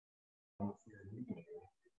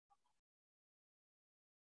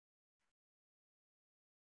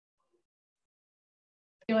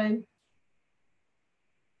doing?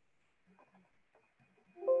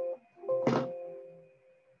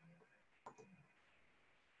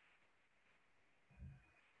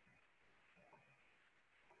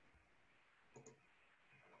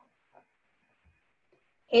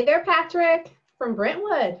 Hey there, Patrick from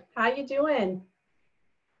Brentwood. How you doing?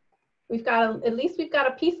 At least we've got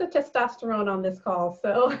a piece of testosterone on this call,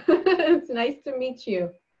 so it's nice to meet you.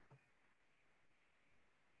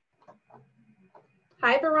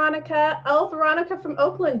 Hi, Veronica. Oh, Veronica from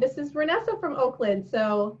Oakland. This is Renessa from Oakland.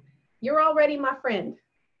 So you're already my friend.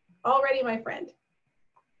 Already my friend.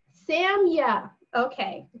 Samya.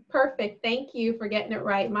 Okay, perfect. Thank you for getting it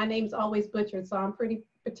right. My name's always butchered, so I'm pretty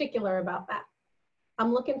particular about that.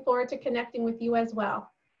 I'm looking forward to connecting with you as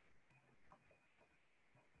well.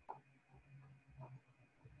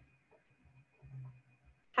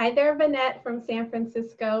 Hi there, Vanette from San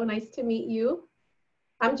Francisco. Nice to meet you.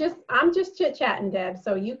 I'm just chit-chatting, Deb,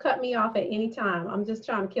 so you cut me off at any time. I'm just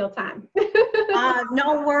trying to kill time.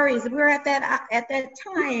 No worries. We're at that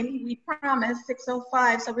time, we promised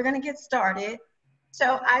 6:05, so we're going to get started.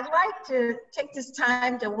 So I'd like to take this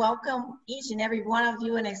time to welcome each and every one of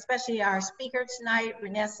you, and especially our speaker tonight,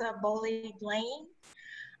 Renessa Boley Layne.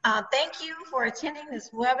 Thank you for attending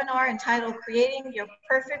this webinar entitled Creating Your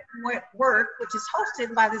Perfect Work, which is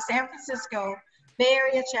hosted by the San Francisco Bay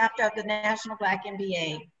Area chapter of the National Black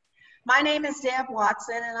MBA. My name is Deb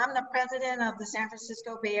Watson, and I'm the president of the San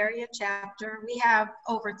Francisco Bay Area chapter. We have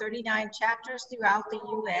over 39 chapters throughout the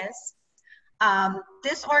U.S.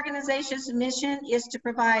 This organization's mission is to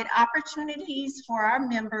provide opportunities for our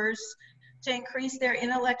members to increase their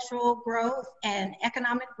intellectual growth and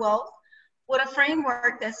economic wealth with a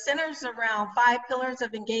framework that centers around 5 pillars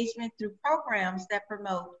of engagement through programs that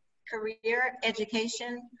promote career,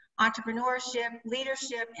 education, entrepreneurship,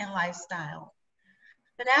 leadership, and lifestyle.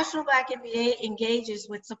 The National Black MBA engages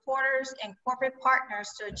with supporters and corporate partners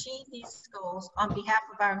to achieve these goals on behalf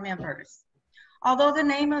of our members. Although the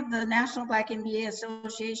name of the National Black MBA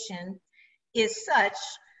Association is such,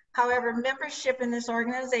 however, membership in this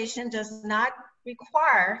organization does not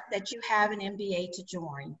require that you have an MBA to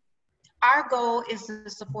join. Our goal is to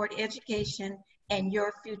support education and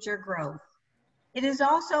your future growth. It is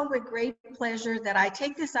also with great pleasure that I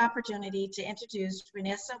take this opportunity to introduce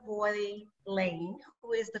Renessa Boley Layne,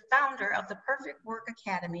 who is the founder of the Perfect Work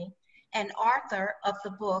Academy and author of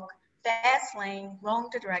the book, Fast Lane, Wrong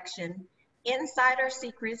Direction, Insider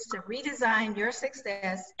Secrets to Redesign Your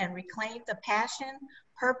Success and Reclaim the Passion,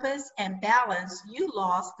 Purpose, and Balance you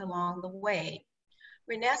lost along the way.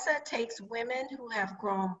 Renessa takes women who have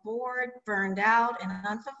grown bored, burned out, and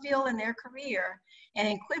unfulfilled in their career and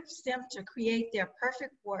equips them to create their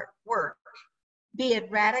perfect work, be it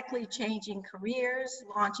radically changing careers,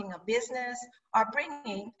 launching a business, or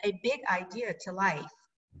bringing a big idea to life.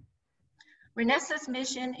 Renessa's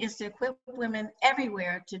mission is to equip women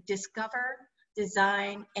everywhere to discover,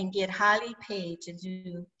 design, and get highly paid to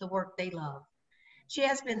do the work they love. She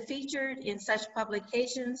has been featured in such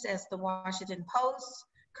publications as the Washington Post,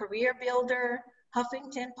 Career Builder,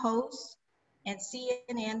 Huffington Post, and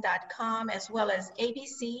CNN.com, as well as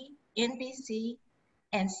ABC, NBC,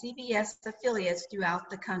 and CBS affiliates throughout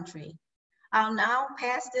the country. I'll now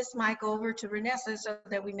pass this mic over to Renessa so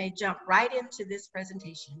that we may jump right into this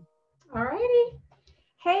presentation. All righty.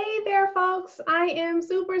 Hey there, folks. I am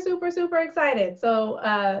super excited. So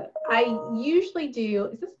I usually do,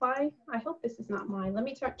 is this mine? I hope this is not mine. Let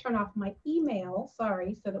me turn off my email,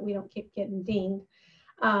 sorry, so that we don't keep getting dinged.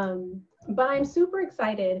 But I'm super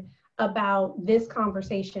excited about this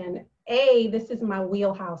conversation. A, this is my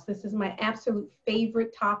wheelhouse. This is my absolute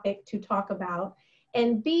favorite topic to talk about.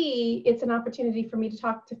 And B, it's an opportunity for me to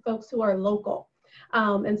talk to folks who are local.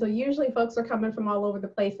 And so usually folks are coming from all over the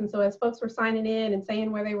place. And so as folks were signing in and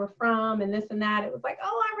saying where they were from and this and that, it was like,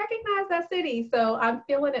 oh, I recognize that city. So I'm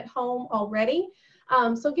feeling at home already.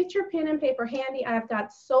 So get your pen and paper handy. I've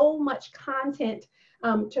got so much content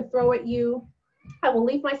to throw at you. I will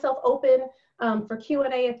leave myself open for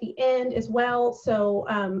Q&A at the end as well. So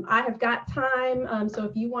I have got time. So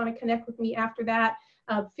if you want to connect with me after that,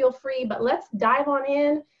 feel free. But let's dive on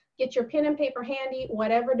in. Get your pen and paper handy,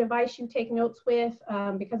 whatever device you take notes with,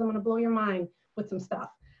 because I'm going to blow your mind with some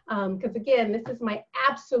stuff. Because again, this is my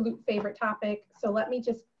absolute favorite topic. So let me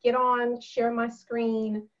just get on, share my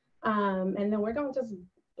screen, and then we're going to just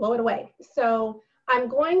blow it away. So I'm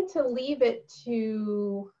going to leave it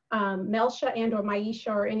to Melsha and or Maisha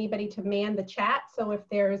or anybody to man the chat. So if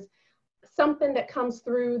there's something that comes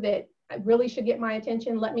through that really should get my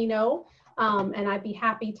attention, let me know. And I'd be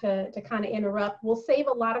happy to kind of interrupt. We'll save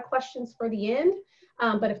a lot of questions for the end,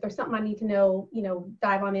 but if there's something I need to know,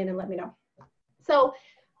 dive on in and let me know. So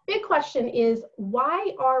big question is,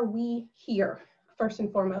 why are we here, first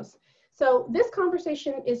and foremost? So this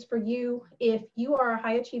conversation is for you if you are a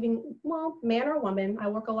high achieving, well, man or woman. I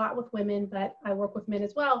work a lot with women, but I work with men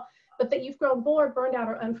as well. But that you've grown bored, burned out,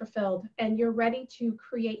 or unfulfilled, and you're ready to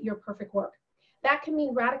create your perfect work. That could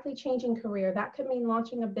mean radically changing career. That could mean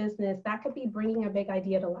launching a business. That could be bringing a big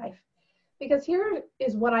idea to life. Because here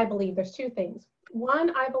is what I believe. There's two things.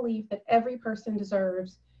 One, I believe that every person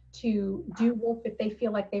deserves to do work that they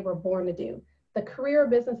feel like they were born to do. The career or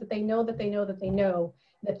business that they know that they know that they know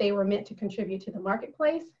that they were meant to contribute to the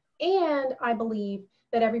marketplace. And I believe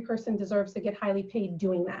that every person deserves to get highly paid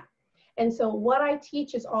doing that. And so what I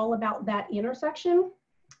teach is all about that intersection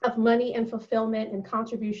of money and fulfillment and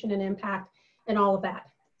contribution and impact and all of that.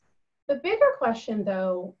 The bigger question,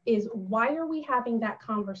 though, is why are we having that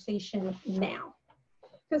conversation now?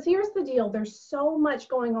 Because here's the deal. There's so much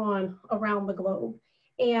going on around the globe,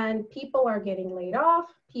 and people are getting laid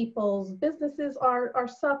off. People's businesses are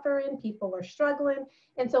suffering. People are struggling.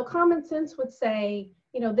 And so common sense would say,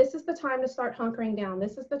 you know, this is the time to start hunkering down.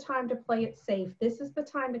 This is the time to play it safe. This is the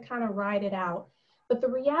time to kind of ride it out. But the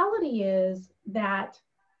reality is that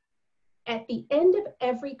at the end of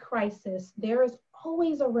every crisis, there is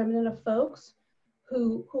always a remnant of folks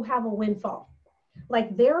who have a windfall.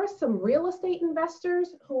 Like there are some real estate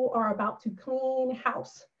investors who are about to clean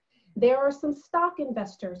house. There are some stock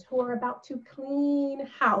investors who are about to clean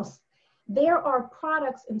house. There are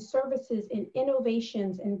products and services and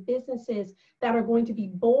innovations and businesses that are going to be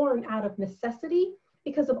born out of necessity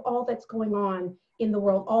because of all that's going on in the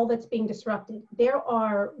world, all that's being disrupted. There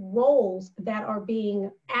are roles that are being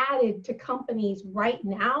added to companies right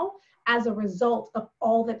now as a result of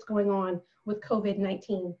all that's going on with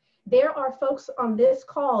COVID-19. There are folks on this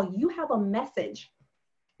call, you have a message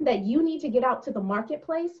that you need to get out to the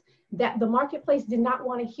marketplace that the marketplace did not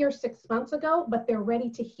want to hear 6 months ago, but they're ready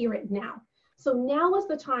to hear it now. So now is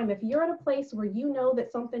the time. If you're at a place where you know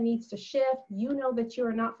that something needs to shift, you know that you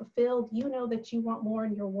are not fulfilled, you know that you want more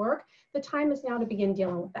in your work, the time is now to begin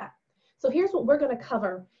dealing with that. So here's what we're going to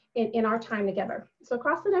cover in our time together. So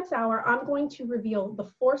across the next hour, I'm going to reveal the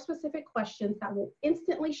 4 specific questions that will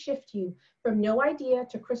instantly shift you from no idea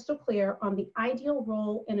to crystal clear on the ideal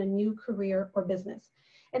role in a new career or business.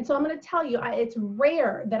 And so I'm going to tell you, it's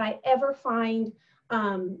rare that I ever find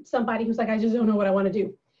somebody who's like, I just don't know what I want to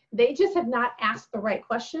do. They just have not asked the right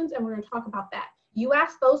questions, and we're going to talk about that. You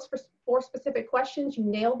ask those 4 specific questions, you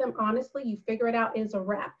nail them honestly, you figure it out, is a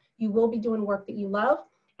wrap. You will be doing work that you love,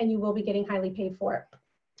 and you will be getting highly paid for it.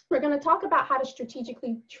 We're going to talk about how to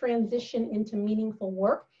strategically transition into meaningful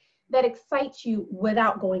work that excites you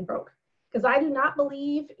without going broke. Because I do not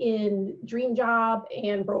believe in dream job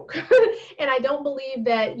and broke. And I don't believe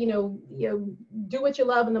that, you know, do what you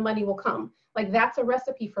love and the money will come. Like that's a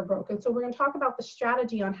recipe for broke. And so we're going to talk about the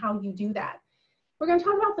strategy on how you do that. We're going to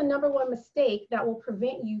talk about the #1 mistake that will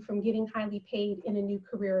prevent you from getting highly paid in a new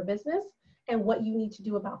career or business and what you need to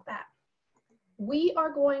do about that. We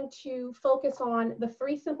are going to focus on the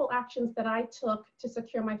 3 simple actions that I took to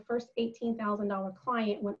secure my first $18,000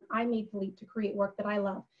 client when I made the leap to create work that I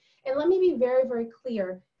love. And let me be very, very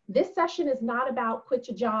clear. This session is not about quit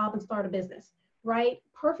your job and start a business, right?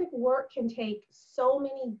 Perfect work can take so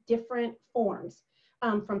many different forms,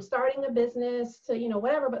 from starting a business to, you know,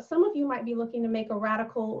 whatever, but some of you might be looking to make a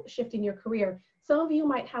radical shift in your career. Some of you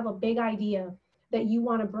might have a big idea that you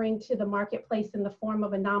want to bring to the marketplace in the form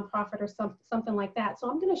of a nonprofit or something like that. So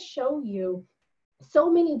I'm going to show you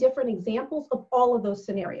so many different examples of all of those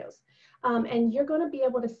scenarios. And you're going to be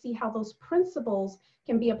able to see how those principles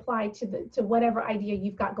can be applied to whatever idea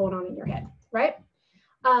you've got going on in your head, right?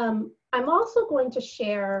 I'm also going to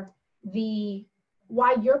share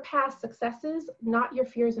why your past successes, not your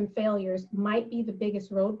fears and failures, might be the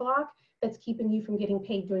biggest roadblock that's keeping you from getting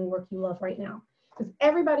paid doing work you love right now. Because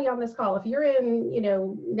everybody on this call, if you're in, you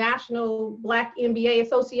know, National Black MBA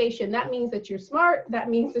Association, that means that you're smart. That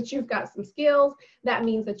means that you've got some skills. That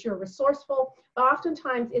means that you're resourceful. But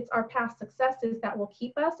oftentimes it's our past successes that will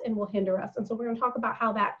keep us and will hinder us. And so we're going to talk about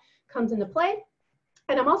how that comes into play.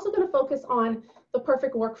 And I'm also going to focus on the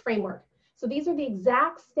perfect work framework. So these are the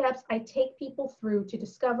exact steps I take people through to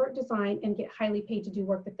discover, design, and get highly paid to do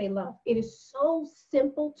work that they love. It is so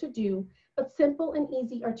simple to do, but simple and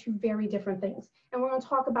easy are 2 very different things. And we're going to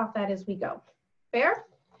talk about that as we go. Fair?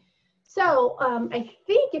 So I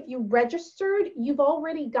think if you registered, you've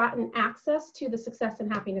already gotten access to the Success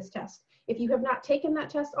and Happiness Test. If you have not taken that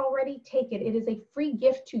test already, take it. It is a free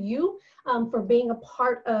gift to you for being a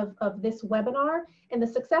part of this webinar. And the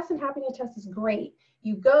Success and Happiness Test is great.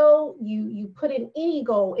 You go, you put in any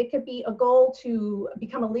goal. It could be a goal to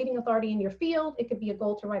become a leading authority in your field. It could be a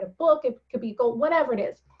goal to write a book. It could be a goal, whatever it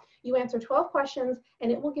is. You answer 12 questions,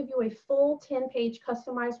 and it will give you a full 10-page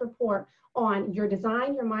customized report on your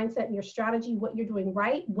design, your mindset, and your strategy, what you're doing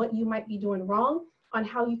right, what you might be doing wrong, on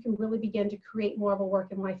how you can really begin to create more of a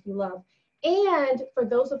work and life you love. And for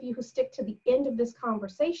those of you who stick to the end of this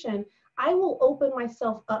conversation, I will open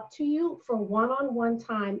myself up to you for one-on-one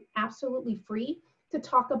time, absolutely free, to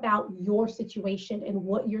talk about your situation and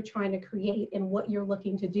what you're trying to create and what you're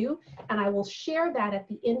looking to do. And I will share that at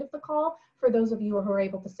the end of the call for those of you who are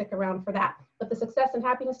able to stick around for that. But the Success and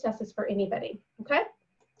Happiness Test is for anybody, okay?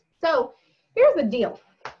 So here's the deal.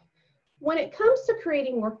 When it comes to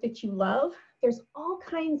creating work that you love, there's all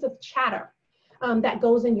kinds of chatter that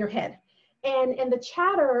goes in your head. And the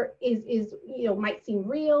chatter is, you know, might seem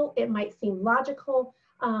real, it might seem logical,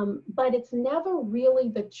 but it's never really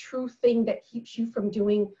the true thing that keeps you from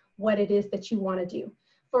doing what it is that you want to do.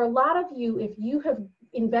 For a lot of you, if you have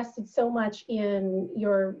invested so much in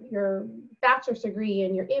your bachelor's degree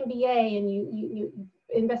and your MBA, and you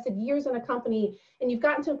invested years in a company, and you've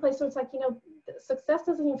gotten to a place where it's like, you know, success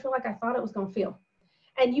doesn't even feel like I thought it was going to feel.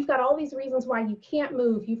 And you've got all these reasons why you can't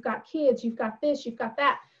move. You've got kids, you've got this, you've got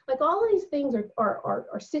that. Like, all of these things are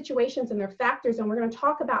situations and they're factors, and we're going to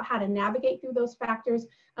talk about how to navigate through those factors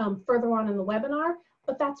further on in the webinar,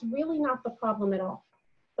 but that's really not the problem at all.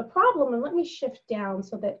 The problem, and let me shift down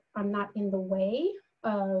so that I'm not in the way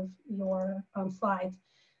of your slides.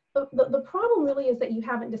 The problem really is that you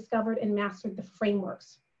haven't discovered and mastered the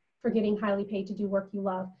frameworks for getting highly paid to do work you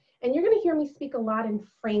love. And you're going to hear me speak a lot in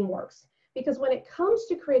frameworks, because when it comes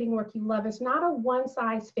to creating work you love, it's not a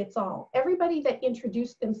one-size-fits-all. Everybody that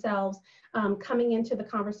introduced themselves coming into the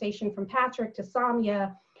conversation, from Patrick to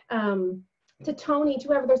Samya to Tony, to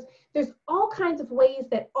whoever, there's all kinds of ways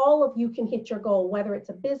that all of you can hit your goal, whether it's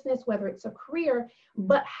a business, whether it's a career,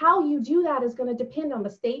 but how you do that is going to depend on the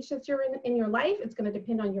stage that you're in your life. It's going to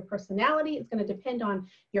depend on your personality. It's going to depend on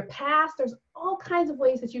your past. There's all kinds of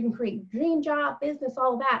ways that you can create dream job, business,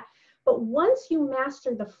 all of that. But once you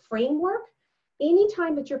master the framework,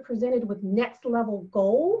 anytime that you're presented with next level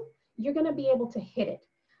goal, you're going to be able to hit it.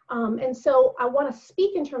 And so I want to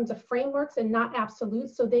speak in terms of frameworks and not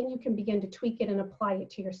absolutes, so then you can begin to tweak it and apply it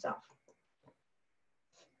to yourself.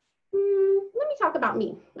 Let me talk about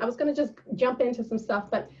me. I was going to just jump into some stuff,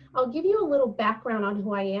 but I'll give you a little background on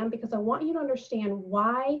who I am, because I want you to understand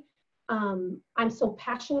why I'm so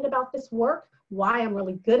passionate about this work, why I'm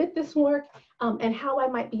really good at this work, and how I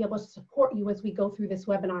might be able to support you as we go through this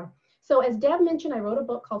webinar. So as Deb mentioned, I wrote a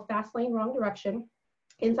book called Fast Lane, Wrong Direction: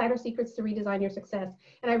 Insider Secrets to Redesign Your Success.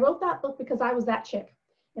 And I wrote that book because I was that chick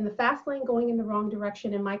in the fast lane going in the wrong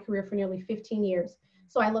direction in my career for nearly 15 years.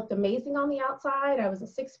 So I looked amazing on the outside. I was a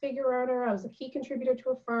six-figure earner. I was a key contributor to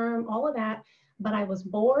a firm, all of that. But I was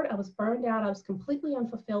bored, I was burned out, I was completely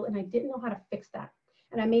unfulfilled, and I didn't know how to fix that.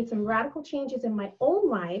 And I made some radical changes in my own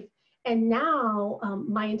life. And now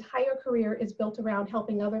my entire career is built around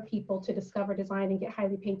helping other people to discover, design, and get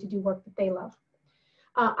highly paid to do work that they love.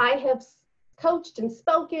 I have coached and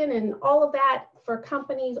spoken and all of that for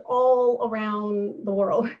companies all around the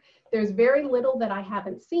world. There's very little that I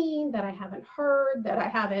haven't seen, that I haven't heard, that I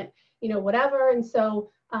haven't, you know, whatever. And so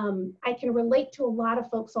I can relate to a lot of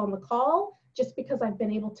folks on the call just because I've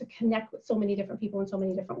been able to connect with so many different people in so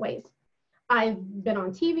many different ways. I've been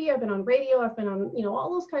on TV, I've been on radio, I've been on, you know,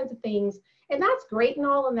 all those kinds of things. And that's great and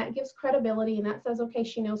all, and that gives credibility, and that says, okay,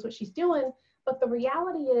 she knows what she's doing. But the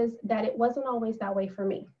reality is that it wasn't always that way for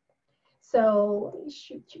me. So let me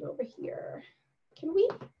shoot you over here. Can we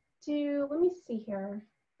do, let me see here,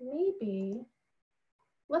 maybe,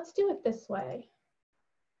 let's do it this way.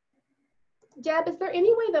 Deb, is there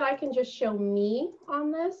any way that I can just show me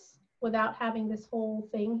on this without having this whole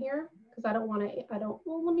thing here? Because I don't want to,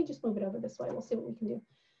 well, let me just move it over this way. We'll see what we can do.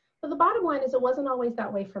 But the bottom line is it wasn't always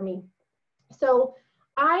that way for me. So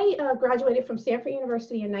I graduated from Stanford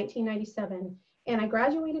University in 1997, and I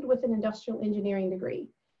graduated with an industrial engineering degree.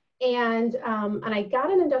 And I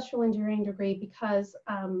got an industrial engineering degree because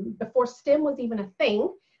before STEM was even a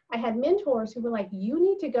thing, I had mentors who were like, you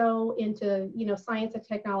need to go into, you know, science and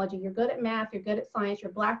technology. You're good at math, you're good at science,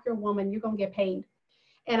 you're Black, you're a woman, you're gonna get paid.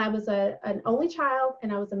 And I was an only child,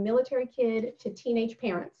 and I was a military kid to teenage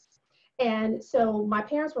parents. And so my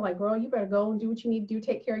parents were like, girl, you better go and do what you need to do,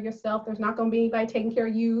 take care of yourself. There's not gonna be anybody taking care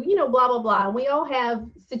of you, you know, blah, blah, blah. And we all have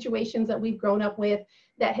situations that we've grown up with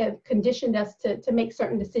that have conditioned us to make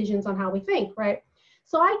certain decisions on how we think, right?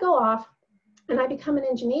 So I go off and I become an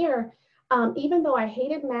engineer, even though I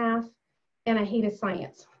hated math and I hated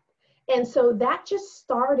science. And so that just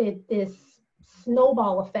started this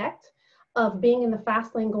snowball effect of being in the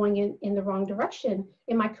fast lane going in the wrong direction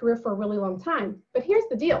in my career for a really long time. But here's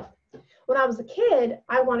the deal. When I was a kid,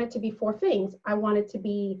 I wanted to be four things. I wanted to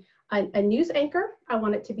be a news anchor. I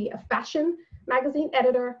wanted to be a fashion magazine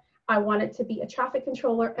editor. I wanted to be a traffic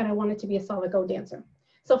controller, and I wanted to be a solid gold dancer.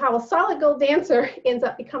 So how a solid gold dancer ends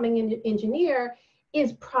up becoming an engineer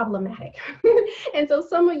is problematic. And so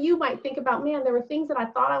some of you might think about, man, there were things that I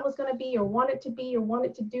thought I was going to be or wanted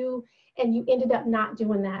to do, and you ended up not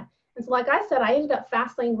doing that. And so like I said, I ended up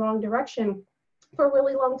fast lane wrong direction for a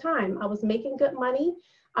really long time. I was making good money.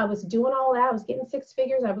 I was doing all that. I was getting six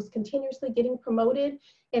figures. I was continuously getting promoted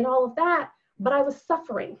and all of that, but I was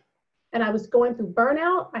suffering. And I was going through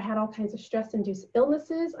burnout. I had all kinds of stress-induced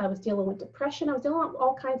illnesses. I was dealing with depression. I was dealing with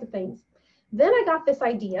all kinds of things. Then I got this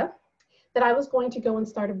idea that I was going to go and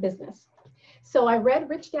start a business. So I read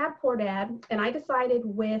Rich Dad, Poor Dad, and I decided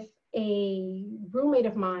with a roommate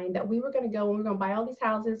of mine that we were going to go and we were going to buy all these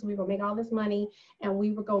houses. We were going to make all this money and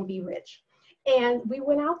we were going to be rich. And we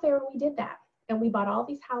went out there and we did that. And we bought all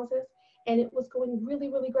these houses and it was going really,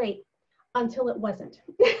 really great until it wasn't.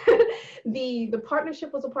 The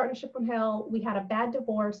partnership was a partnership from hell. We had a bad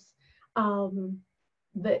divorce.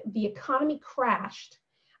 The economy crashed.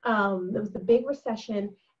 There was the big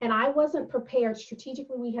recession and I wasn't prepared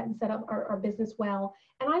strategically. We hadn't set up our business well.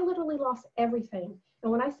 And I literally lost everything.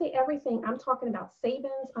 And when I say everything, I'm talking about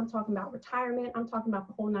savings. I'm talking about retirement. I'm talking about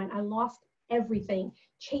the whole nine. I lost everything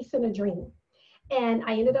chasing a dream. And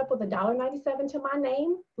I ended up with $1.97 to my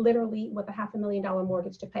name, literally with a $500,000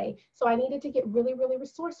 mortgage to pay. So I needed to get really, really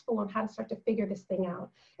resourceful on how to start to figure this thing out.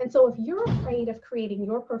 And so if you're afraid of creating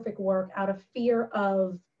your perfect work out of fear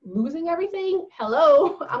of losing everything,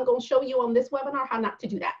 hello, I'm going to show you on this webinar how not to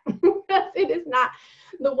do that. It is not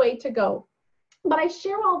the way to go. But I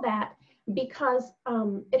share all that because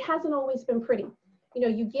it hasn't always been pretty. You know,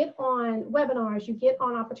 you get on webinars, you get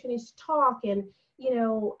on opportunities to talk and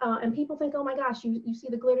and people think, oh my gosh, you see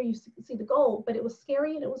the glitter, you see the gold, but it was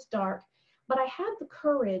scary and it was dark. But I had the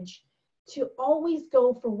courage to always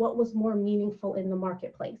go for what was more meaningful in the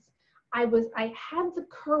marketplace. I had the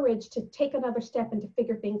courage to take another step and to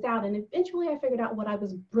figure things out. And eventually I figured out what I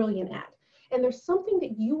was brilliant at. And there's something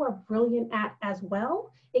that you are brilliant at as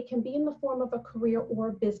well. It can be in the form of a career or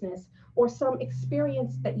a business or some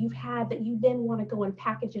experience that you've had that you then want to go and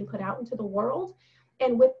package and put out into the world.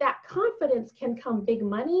 And with that confidence can come big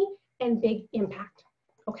money and big impact,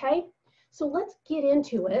 okay? So let's get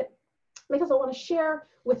into it because I want to share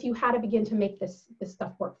with you how to begin to make this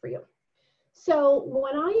stuff work for you. So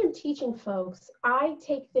when I am teaching folks, I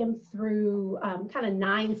take them through kind of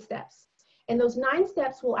 9 steps. And those 9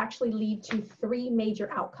 steps will actually lead to 3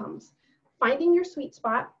 major outcomes: finding your sweet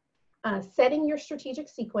spot, setting your strategic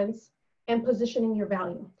sequence, and positioning your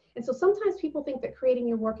value. And so sometimes people think that creating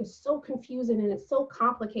your work is so confusing and it's so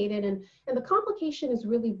complicated, and the complication is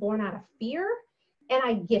really born out of fear. And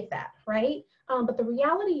I get that, right? But the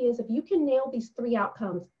reality is if you can nail these 3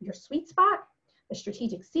 outcomes, your sweet spot, the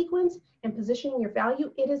strategic sequence, and positioning your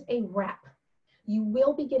value, it is a wrap. You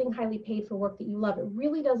will be getting highly paid for work that you love. It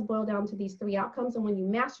really does boil down to these 3 outcomes. And when you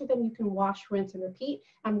master them, you can wash, rinse, and repeat.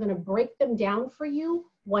 I'm going to break them down for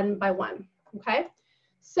you one by one, okay?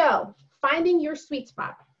 So finding your sweet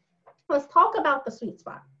spot. Let's talk about the sweet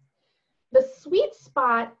spot. The sweet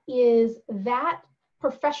spot is that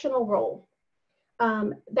professional role,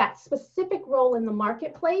 that specific role in the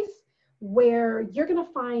marketplace where you're going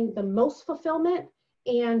to find the most fulfillment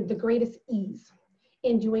and the greatest ease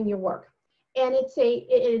in doing your work. And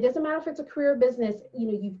it doesn't matter if it's a career or business,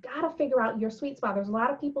 you've got to figure out your sweet spot. There's a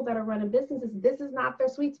lot of people that are running businesses. This is not their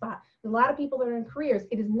sweet spot. There's a lot of people that are in careers.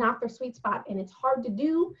 It is not their sweet spot and it's hard to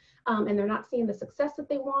do. And they're not seeing the success that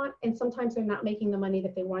they want. And sometimes they're not making the money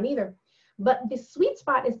that they want either. But the sweet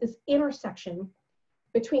spot is this intersection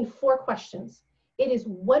between 4 questions. It is,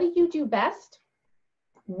 what do you do best?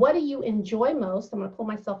 What do you enjoy most? I'm going to pull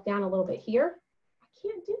myself down a little bit here. I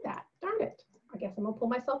can't do that. Darn it. I guess I'm going to pull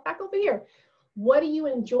myself back over here. What do you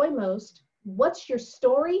enjoy most? What's your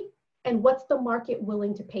story? And what's the market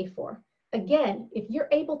willing to pay for? Again, if you're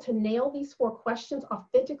able to nail these 4 questions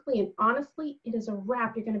authentically and honestly, it is a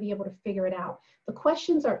wrap. You're going to be able to figure it out. The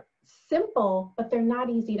questions are simple, but they're not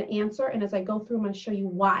easy to answer. And as I go through, I'm going to show you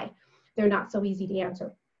why they're not so easy to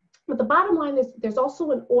answer. But the bottom line is there's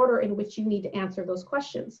also an order in which you need to answer those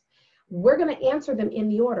questions. We're going to answer them in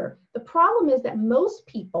the order. The problem is that most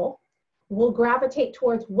people will gravitate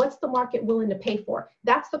towards what's the market willing to pay for.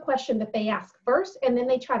 That's the question that they ask first, and then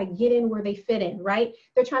they try to get in where they fit in, right?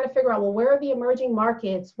 They're trying to figure out, well, where are the emerging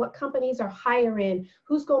markets? What companies are hiring?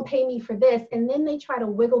 Who's going to pay me for this? And then they try to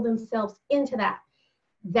wiggle themselves into that.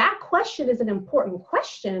 That question is an important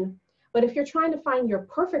question, but if you're trying to find your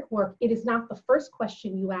perfect work, it is not the first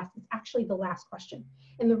question you ask, it's actually the last question.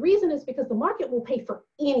 And the reason is because the market will pay for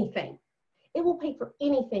anything. It will pay for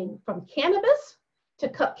anything from cannabis to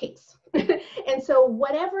cupcakes. And so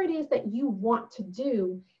whatever it is that you want to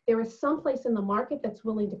do, there is some place in the market that's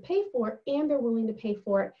willing to pay for it, and they're willing to pay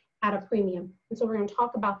for it at a premium. And so we're going to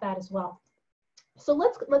talk about that as well. So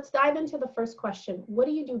let's dive into the first question. What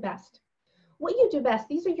do you do best? What you do best,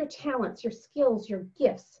 these are your talents, your skills, your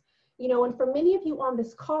gifts. You know, and for many of you on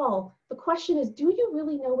this call, the question is, do you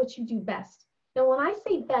really know what you do best? Now, when I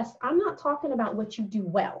say best, I'm not talking about what you do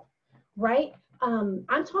well, right?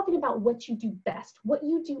 I'm talking about what you do best, what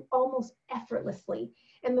you do almost effortlessly.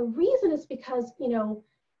 And the reason is because, you know,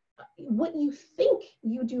 what you think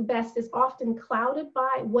you do best is often clouded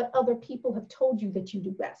by what other people have told you that you do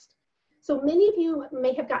best. So many of you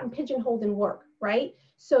may have gotten pigeonholed in work, right?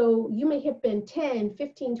 So you may have been 10,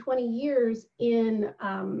 15, 20 years in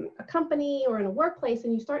a company or in a workplace,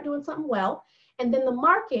 and you start doing something well. And then the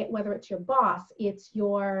market, whether it's your boss, it's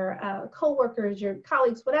your coworkers, your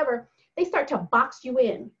colleagues, whatever, they start to box you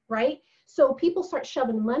in, right? So people start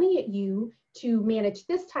shoving money at you to manage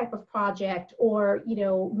this type of project, or, you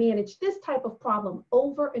know, manage this type of problem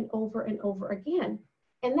over and over and over again.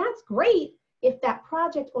 And that's great if that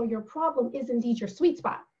project or your problem is indeed your sweet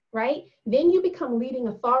spot, right? Then you become leading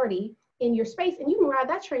authority in your space, and you can ride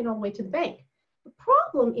that train all the way to the bank. The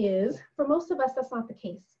problem is, for most of us, that's not the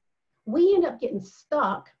case. We end up getting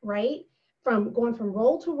stuck, right? From going from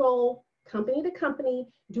role to role, company to company,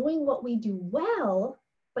 doing what we do well,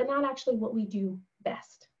 but not actually what we do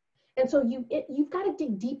best. And so you've got to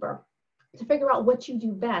dig deeper to figure out what you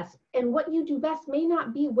do best. And what you do best may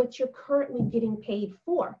not be what you're currently getting paid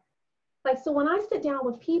for. Like, so when I sit down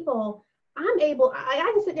with people,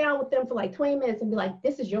 I can sit down with them for like 20 minutes and be like,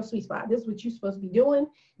 this is your sweet spot. This is what you're supposed to be doing.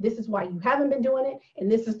 This is why you haven't been doing it. And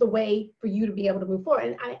this is the way for you to be able to move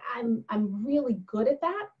forward. And I'm really good at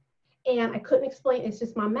that. And I couldn't explain, it's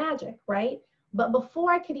just my magic, right? But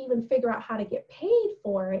before I could even figure out how to get paid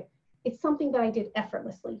for it, it's something that I did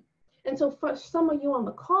effortlessly. And so for some of you on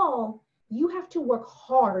the call, you have to work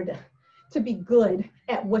hard to be good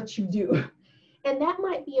at what you do. And that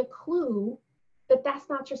might be a clue that that's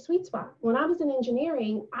not your sweet spot. When I was in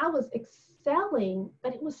engineering, I was excelling,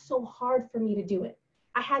 but it was so hard for me to do it.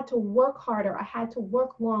 I had to work harder. I had to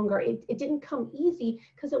work longer. It didn't come easy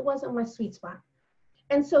because it wasn't my sweet spot.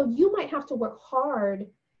 And so you might have to work hard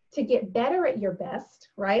to get better at your best,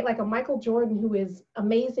 right? Like a Michael Jordan, who is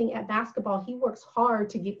amazing at basketball, he works hard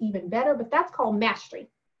to get even better, but that's called mastery,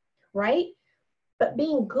 right? But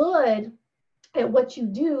being good at what you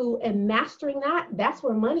do and mastering that, that's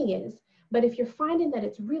where money is. But if you're finding that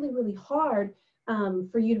it's really, really hard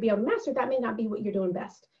for you to be able to master, that may not be what you're doing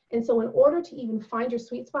best. And so in order to even find your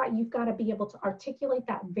sweet spot, you've got to be able to articulate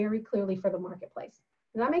that very clearly for the marketplace.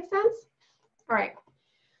 Does that make sense? All right.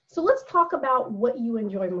 So let's talk about what you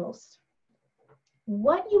enjoy most.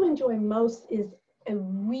 What you enjoy most is a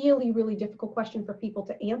really, really difficult question for people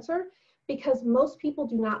to answer, because most people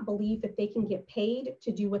do not believe that they can get paid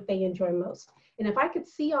to do what they enjoy most. And if I could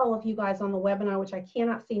see all of you guys on the webinar, which I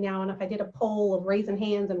cannot see now, and if I did a poll of raising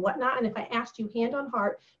hands and whatnot, and if I asked you hand on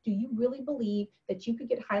heart, do you really believe that you could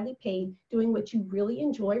get highly paid doing what you really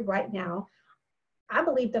enjoy right now? I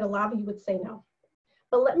believe that a lot of you would say no.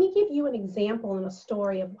 But let me give you an example and a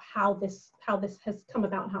story of how this has come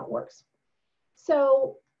about and how it works.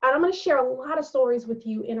 So I'm going to share a lot of stories with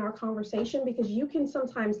you in our conversation, because you can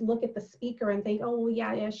sometimes look at the speaker and think, oh,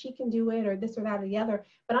 yeah, she can do it, or this or that or the other.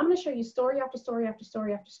 But I'm going to show you story after story after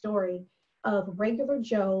story after story of regular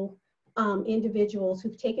Joe individuals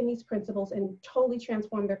who've taken these principles and totally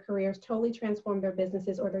transformed their careers, totally transformed their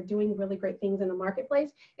businesses, or they're doing really great things in the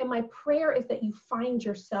marketplace. And my prayer is that you find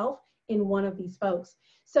yourself in one of these folks.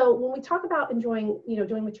 So when we talk about enjoying,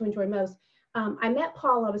 doing what you enjoy most, I met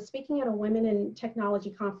Paula. I was speaking at a Women in Technology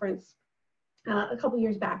conference a couple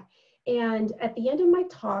years back. And at the end of my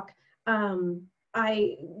talk, Paula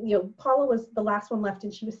was the last one left,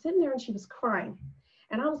 and she was sitting there and she was crying.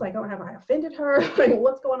 And I was like, oh, have I offended her?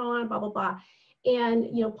 What's going on? Blah, blah, blah. And,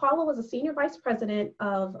 Paula was a senior vice president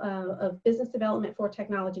of business development for a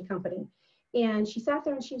technology company. And she sat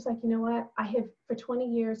there and she was like, you know what? For 20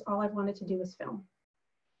 years, all I've wanted to do is film.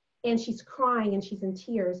 And she's crying and she's in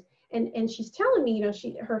tears. And she's telling me,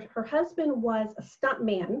 her husband was a stunt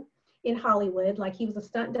man in Hollywood. Like, he was a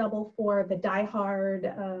stunt double for the Die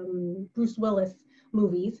Hard Bruce Willis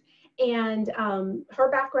movies. And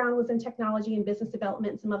her background was in technology and business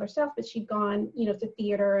development and some other stuff, but she'd gone, to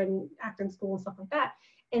theater and acting school and stuff like that.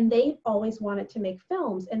 And they always wanted to make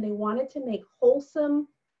films, and they wanted to make wholesome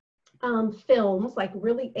films, like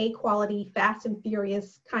really A-quality, Fast and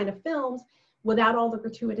Furious kind of films, without all the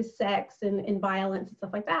gratuitous sex and violence and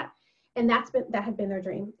stuff like that. And that had been their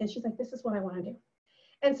dream. And she's like, this is what I want to do.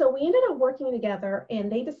 And so we ended up working together,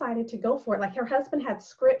 and they decided to go for it. Like, her husband had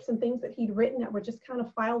scripts and things that he'd written that were just kind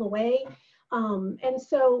of filed away. And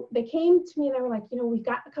so they came to me and they were like, we've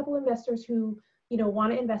got a couple investors who,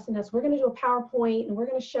 want to invest in us. We're going to do a PowerPoint and we're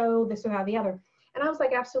going to show this or that or the other. And I was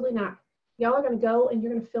like, absolutely not. Y'all are going to go and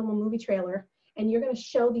you're going to film a movie trailer, and you're going to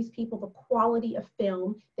show these people the quality of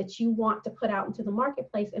film that you want to put out into the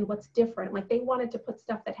marketplace and what's different. Like, they wanted to put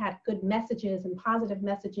stuff that had good messages and positive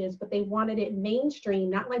messages, but they wanted it mainstream,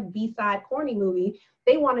 not like B-side corny movie.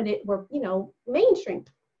 They wanted it mainstream.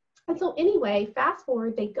 And so anyway, fast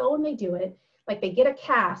forward, they go and they do it. Like, they get a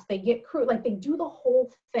cast, they get crew, like they do the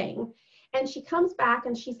whole thing. And she comes back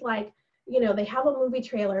and she's like, they have a movie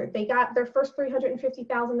trailer. They got their first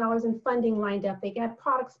 $350,000 in funding lined up. They got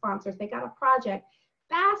product sponsors. They got a project.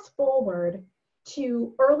 Fast forward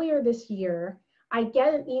to earlier this year, I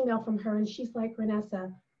get an email from her and she's like,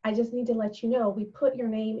 Renessa, I just need to let you know, we put your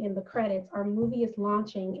name in the credits. Our movie is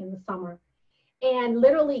launching in the summer. And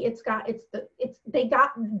literally they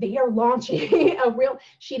are launching a real,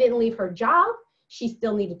 she didn't leave her job. She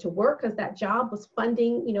still needed to work because that job was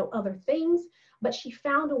funding, other things. But she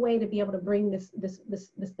found a way to be able to bring this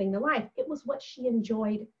thing to life. It was what she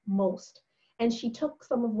enjoyed most. And she took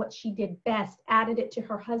some of what she did best, added it to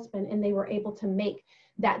her husband, and they were able to make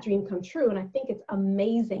that dream come true. And I think it's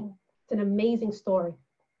amazing. It's an amazing story.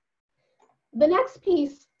 The next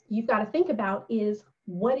piece you've got to think about is,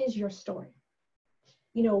 what is your story?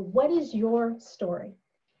 What is your story?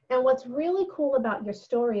 And what's really cool about your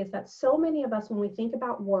story is that so many of us, when we think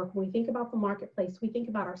about work, when we think about the marketplace, we think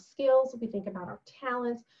about our skills, we think about our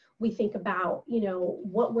talents, we think about,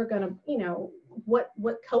 what we're going to, what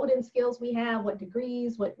coding skills we have, what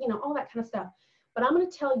degrees, what, all that kind of stuff. But I'm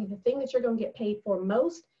going to tell you, the thing that you're going to get paid for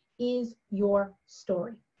most is your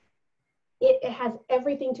story. It has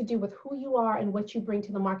everything to do with who you are and what you bring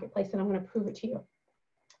to the marketplace, and I'm going to prove it to you.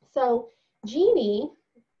 So Jeannie,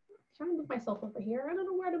 I'm trying to move myself over here. I don't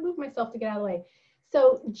know where to move myself to get out of the way.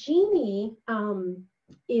 So Jeannie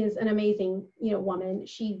is an amazing, woman.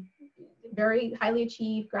 She very highly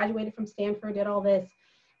achieved, graduated from Stanford, did all this.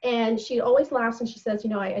 And she always laughs and she says,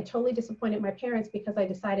 I totally disappointed my parents because I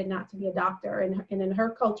decided not to be a doctor. And in her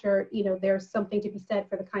culture, there's something to be said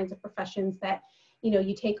for the kinds of professions that,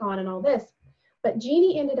 you take on and all this. But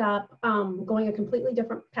Jeannie ended up going a completely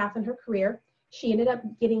different path in her career. She ended up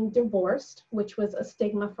getting divorced, which was a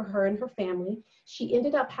stigma for her and her family. She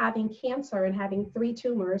ended up having cancer and having 3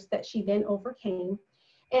 tumors that she then overcame.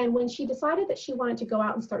 And when she decided that she wanted to go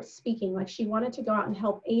out and start speaking, like she wanted to go out and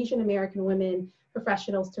help Asian American women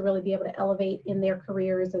professionals to really be able to elevate in their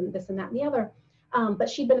careers and this and that and the other. But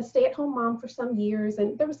she'd been a stay-at-home mom for some years,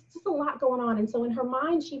 and there was just a lot going on. And so in her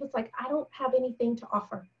mind, she was like, I don't have anything to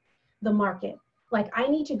offer the market. Like, I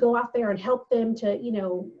need to go out there and help them to,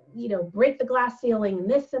 break the glass ceiling and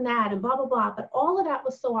this and that and blah, blah, blah. But all of that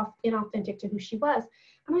was so inauthentic to who she was.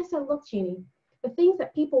 And I said, look, Jeannie, the things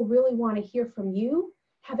that people really want to hear from you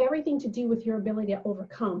have everything to do with your ability to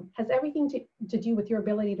overcome, has everything to do with your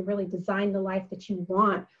ability to really design the life that you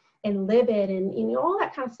want and live it and all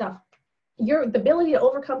that kind of stuff. The ability to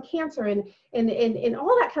overcome cancer and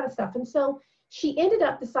all that kind of stuff. And so she ended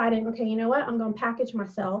up deciding, okay, you know what, I'm going to package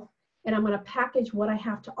myself and I'm going to package what I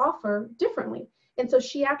have to offer differently. And so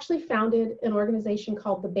she actually founded an organization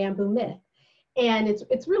called the Bamboo Myth. And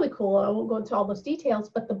it's really cool. I won't go into all those details,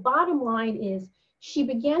 but the bottom line is she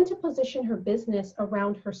began to position her business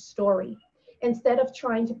around her story instead of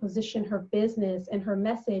trying to position her business and her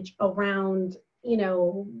message around,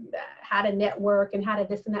 how to network and how to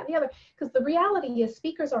this and that and the other. Because the reality is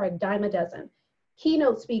speakers are a dime a dozen.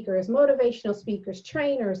 Keynote speakers, motivational speakers,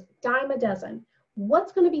 trainers, dime a dozen.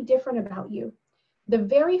 What's going to be different about you? The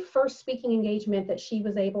very first speaking engagement that she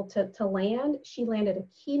was able to land, she landed a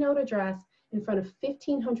keynote address in front of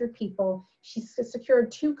 1,500 people. She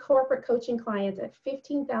secured 2 corporate coaching clients at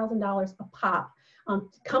 $15,000 a pop.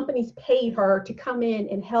 Companies paid her to come in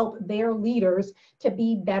and help their leaders to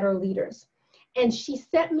be better leaders. And she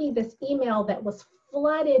sent me this email that was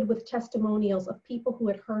flooded with testimonials of people who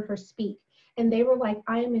had heard her speak. And they were like,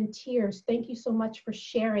 I am in tears. Thank you so much for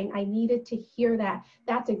sharing. I needed to hear that.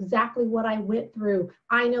 That's exactly what I went through.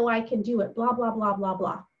 I know I can do it, blah, blah, blah, blah,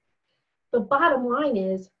 blah. The bottom line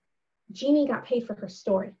is Jeannie got paid for her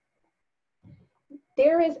story.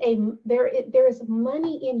 There is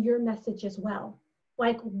money in your message as well.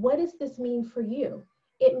 Like, what does this mean for you?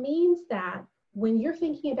 It means that when you're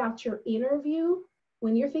thinking about your interview,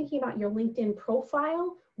 when you're thinking about your LinkedIn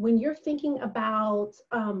profile, when you're thinking about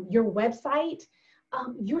your website,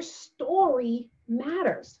 your story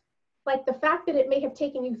matters. Like the fact that it may have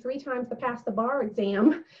taken you 3 times to pass the bar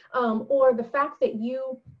exam, or the fact that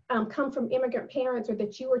you come from immigrant parents, or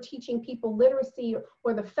that you are teaching people literacy,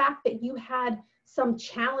 or the fact that you had some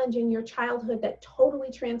challenge in your childhood that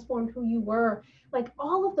totally transformed who you were, like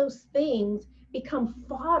all of those things become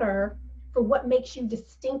fodder for what makes you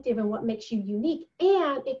distinctive and what makes you unique.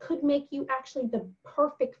 And it could make you actually the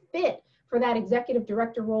perfect fit for that executive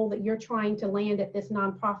director role that you're trying to land at this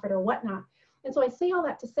nonprofit or whatnot. And so I say all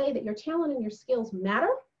that to say that your talent and your skills matter,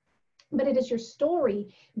 but it is your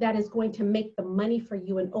story that is going to make the money for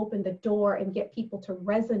you and open the door and get people to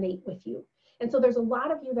resonate with you. And so there's a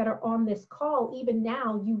lot of you that are on this call, even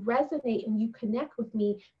now, you resonate and you connect with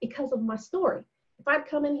me because of my story. If I'd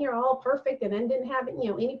come in here all perfect and then didn't have,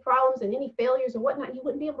 any problems and any failures or whatnot, you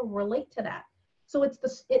wouldn't be able to relate to that. So it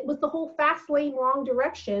was the whole fast lane, wrong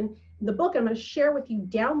direction. The book, I'm going to share with you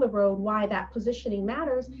down the road why that positioning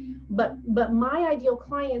matters. But my ideal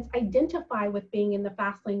clients identify with being in the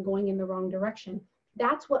fast lane, going in the wrong direction.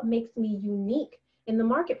 That's what makes me unique in the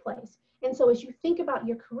marketplace. And so as you think about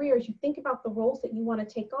your career, as you think about the roles that you want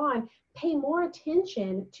to take on, pay more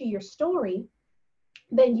attention to your story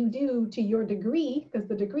than you do to your degree, because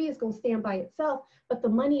the degree is going to stand by itself, but the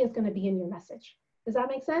money is going to be in your message. Does that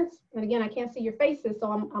make sense? And again, I can't see your faces,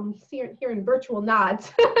 so I'm hearing virtual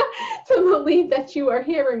nods to believe that you are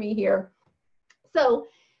hearing me here. So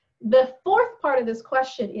the fourth part of this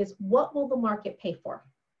question is, what will the market pay for?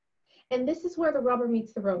 And this is where the rubber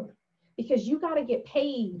meets the road, because you got to get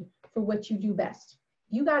paid for what you do best.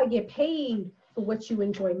 You got to get paid for what you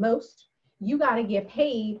enjoy most. You got to get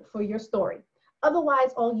paid for your story.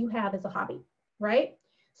 Otherwise, all you have is a hobby, right?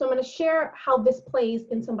 So I'm going to share how this plays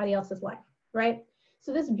in somebody else's life, right?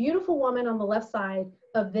 So this beautiful woman on the left side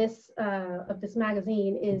of this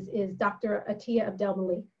magazine is Dr. Atiya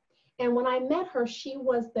Abdel-Malik. And when I met her, she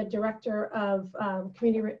was the director of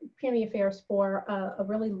community affairs for a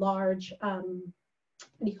really large, health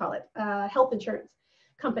insurance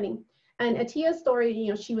company. And Atiya's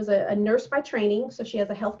story, she was a nurse by training, so she has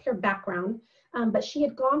a healthcare background. But she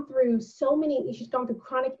had gone through she's gone through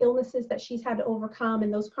chronic illnesses that she's had to overcome.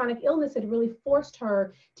 And those chronic illnesses had really forced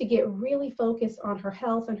her to get really focused on her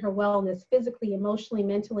health and her wellness, physically, emotionally,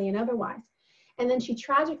 mentally, and otherwise. And then she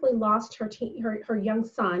tragically lost her young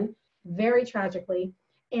son, very tragically,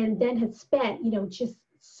 and then had spent, just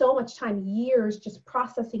so much time, years, just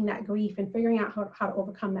processing that grief and figuring out how to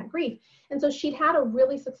overcome that grief. And so she'd had a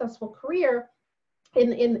really successful career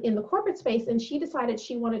in the corporate space, and she decided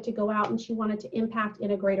she wanted to go out and she wanted to impact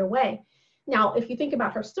in a greater way. Now, if you think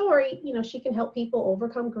about her story, she can help people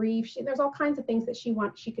overcome grief. There's all kinds of things that she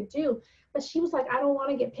could do, but she was like, I don't want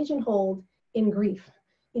to get pigeonholed in grief.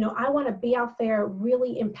 I want to be out there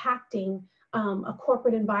really impacting a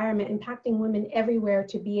corporate environment, impacting women everywhere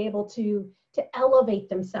to be able to elevate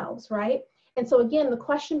themselves, right? And so again, the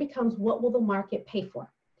question becomes, what will the market pay for?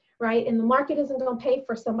 Right? And the market isn't going to pay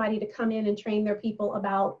for somebody to come in and train their people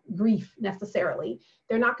about grief necessarily.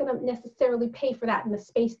 They're not going to necessarily pay for that in the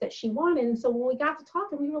space that she wanted. And so when we got to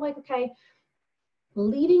talking, we were like, okay,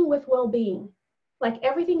 leading with well-being, like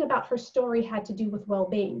everything about her story had to do with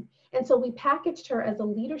well-being. And so we packaged her as a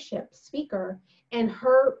leadership speaker, and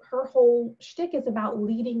her whole shtick is about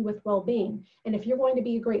leading with well-being. And if you're going to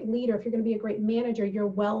be a great leader, if you're going to be a great manager, your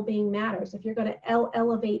well-being matters. If you're going to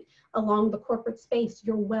elevate along the corporate space,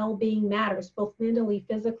 your well-being matters, both mentally,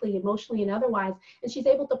 physically, emotionally, and otherwise. And she's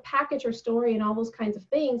able to package her story and all those kinds of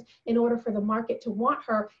things in order for the market to want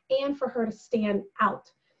her and for her to stand out.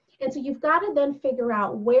 And so you've got to then figure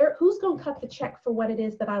out who's going to cut the check for what it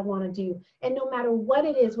is that I want to do. And no matter what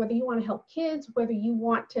it is, whether you want to help kids, whether you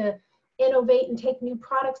want to innovate and take new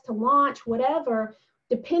products to launch, whatever,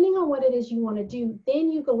 depending on what it is you want to do,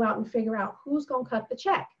 then you go out and figure out who's going to cut the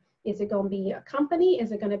check. Is it going to be a company?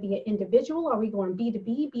 Is it going to be an individual? Are we going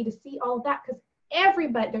B2B, B2C, all of that? Because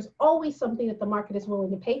there's always something that the market is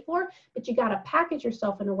willing to pay for, but you got to package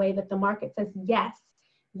yourself in a way that the market says, yes,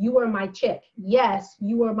 you are my chick. Yes,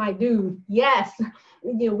 you are my dude. Yes,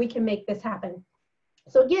 we can make this happen.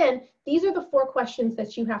 So again, these are the 4 questions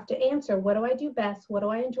that you have to answer. What do I do best? What do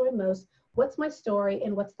I enjoy most? What's my story?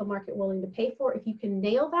 And what's the market willing to pay for? If you can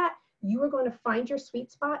nail that, you are going to find your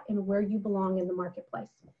sweet spot and where you belong in the marketplace.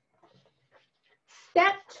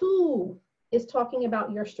 Step 2 is talking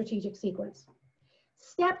about your strategic sequence.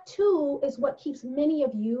 Step 2 is what keeps many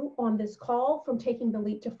of you on this call from taking the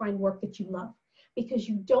leap to find work that you love, because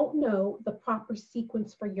you don't know the proper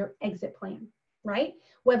sequence for your exit plan, right?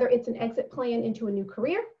 Whether it's an exit plan into a new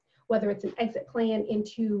career, whether it's an exit plan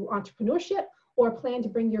into entrepreneurship, or a plan to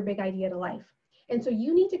bring your big idea to life. And so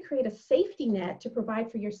you need to create a safety net to provide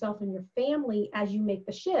for yourself and your family as you make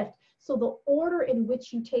the shift. So the order in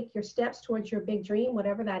which you take your steps towards your big dream,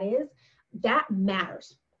 whatever that is, that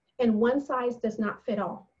matters. And one size does not fit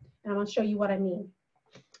all. And I'm going to show you what I mean.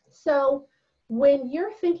 So when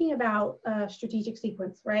you're thinking about a strategic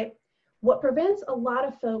sequence, right? What prevents a lot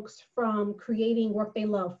of folks from creating work they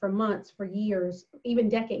love for months, for years, even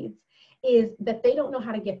decades, is that they don't know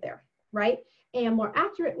how to get there, right? And more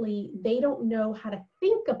accurately, they don't know how to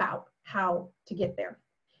think about how to get there.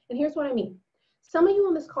 And here's what I mean. Some of you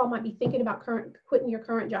on this call might be thinking about quitting your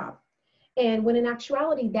current job. And when in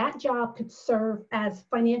actuality, that job could serve as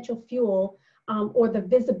financial fuel or the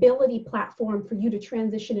visibility platform for you to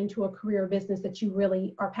transition into a career or business that you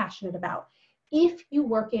really are passionate about, if you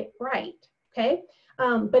work it right, okay?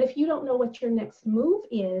 But if you don't know what your next move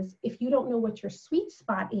is, if you don't know what your sweet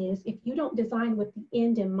spot is, if you don't design with the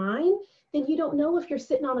end in mind, then you don't know if you're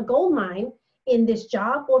sitting on a gold mine in this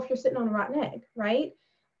job or if you're sitting on a rotten egg, right?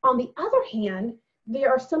 On the other hand, there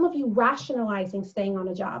are some of you rationalizing staying on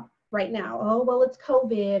a job right now. Oh, well, it's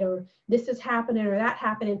COVID, or this is happening or that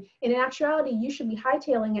happening. And in actuality, you should be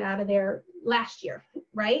hightailing it out of there last year,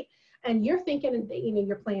 right? And you're thinking that, you know,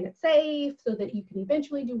 you're playing it safe so that you can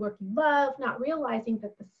eventually do work you love, not realizing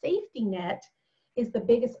that the safety net is the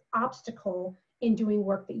biggest obstacle in doing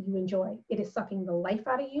work that you enjoy. It is sucking the life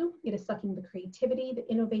out of you. It is sucking the creativity, the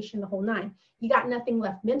innovation, the whole nine. You got nothing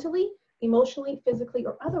left mentally, emotionally, physically,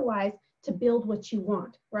 or otherwise to build what you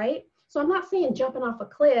want, right? So I'm not saying jumping off a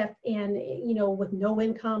cliff and, you know, with no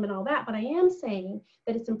income and all that, but I am saying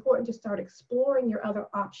that it's important to start exploring your other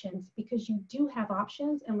options, because you do have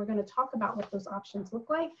options, and we're going to talk about what those options look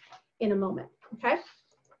like in a moment, okay?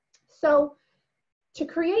 So to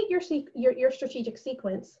create your strategic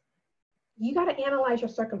sequence, you got to analyze your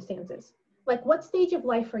circumstances. Like, what stage of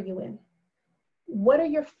life are you in? What are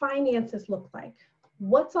your finances look like?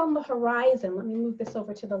 What's on the horizon? Let me move this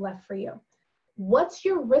over to the left for you. What's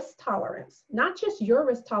your risk tolerance? Not just your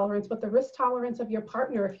risk tolerance, but the risk tolerance of your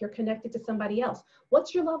partner if you're connected to somebody else.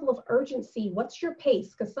 What's your level of urgency? What's your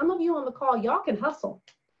pace? Because some of you on the call, y'all can hustle,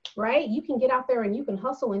 right? You can get out there and you can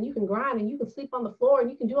hustle and you can grind and you can sleep on the floor and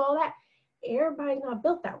you can do all that. Everybody's not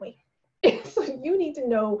built that way. So you need to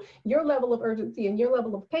know your level of urgency and your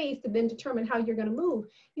level of pace to then determine how you're going to move.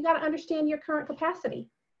 You got to understand your current capacity,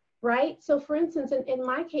 right? So for instance, in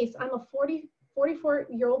my case, I'm a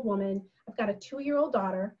 44-year-old woman. I've got a 2-year-old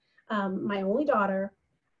daughter, my only daughter,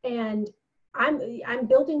 and I'm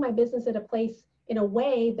building my business at a place in a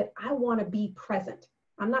way that I want to be present.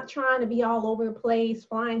 I'm not trying to be all over the place,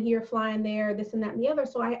 flying here, flying there, this and that and the other.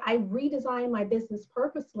 So I redesigned my business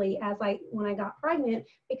purposely when I got pregnant,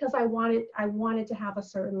 because I wanted to have a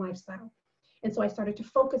certain lifestyle. And so I started to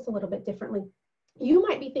focus a little bit differently. You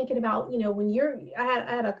might be thinking about, you know, when I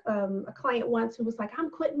had a client once who was like,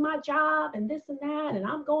 I'm quitting my job and this and that, and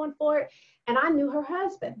I'm going for it. And I knew her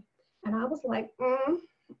husband. And I was like,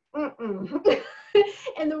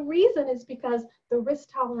 And the reason is because the risk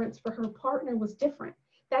tolerance for her partner was different.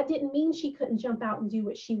 That didn't mean she couldn't jump out and do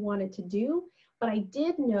what she wanted to do. But I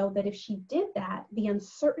did know that if she did that, the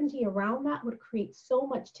uncertainty around that would create so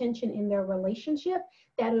much tension in their relationship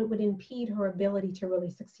that it would impede her ability to really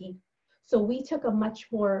succeed. So we took a much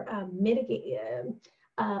more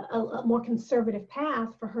a more conservative path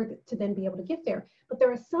for her to then be able to get there. But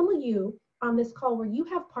there are some of you on this call where you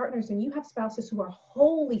have partners and you have spouses who are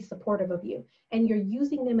wholly supportive of you, and you're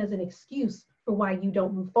using them as an excuse for why you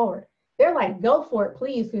don't move forward. They're like, go for it,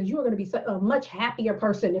 please, because you are going to be a much happier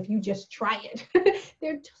person if you just try it.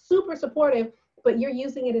 They're super supportive, but you're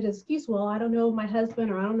using it as an excuse. Well, I don't know if my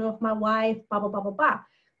husband, or I don't know if my wife, blah, blah, blah, blah, blah.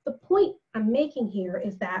 The point I'm making here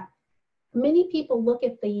is that many people look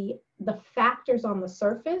at the factors on the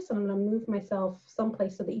surface, and I'm going to move myself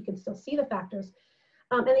someplace so that you can still see the factors,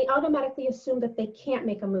 and they automatically assume that they can't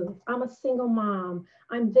make a move. I'm a single mom,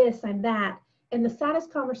 I'm this, I'm that. And the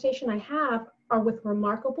saddest conversation I have are with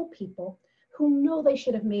remarkable people who know they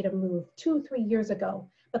should have made a move 2-3 years ago,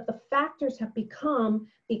 but the factors have become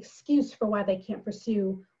the excuse for why they can't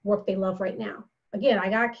pursue work they love right now. Again, I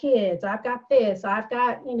got kids, I've got this, I've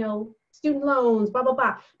got, you know, student loans, blah, blah,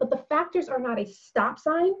 blah. But the factors are not a stop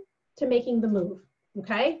sign to making the move,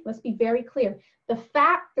 okay? Let's be very clear. The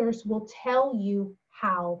factors will tell you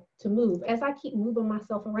how to move. As I keep moving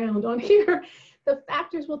myself around on here, the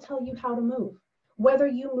factors will tell you how to move. Whether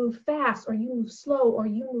you move fast or you move slow or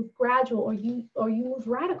you move gradual or you move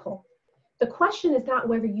radical. The question is not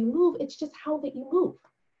whether you move, it's just how that you move.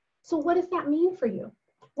 So what does that mean for you?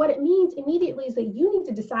 What it means immediately is that you need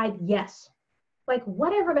to decide yes. Like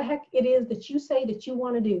whatever the heck it is that you say that you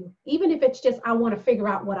want to do, even if it's just, I want to figure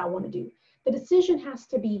out what I want to do. The decision has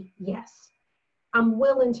to be yes. I'm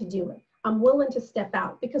willing to do it. I'm willing to step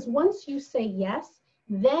out, because once you say yes,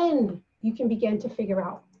 then you can begin to figure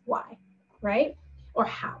out why, right? Or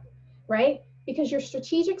how, right? Because your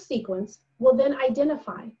strategic sequence will then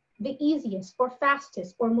identify the easiest or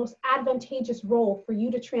fastest or most advantageous role for you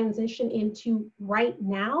to transition into right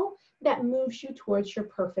now that moves you towards your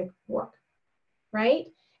perfect work, right?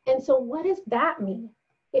 And so what does that mean?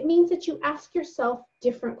 It means that you ask yourself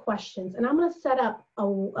different questions. And I'm going to set up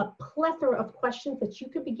a plethora of questions that you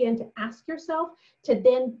could begin to ask yourself to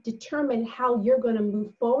then determine how you're going to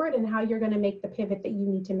move forward and how you're going to make the pivot that you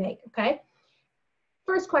need to make, okay?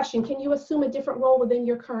 First question, can you assume a different role within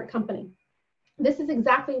your current company? This is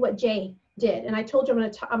exactly what Jay did. And I told you I'm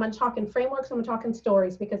going to talk in frameworks, I'm going to talk in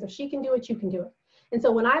stories, because if she can do it, you can do it. And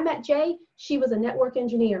so when I met Jay, she was a network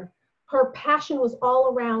engineer. Her passion was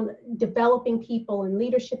all around developing people and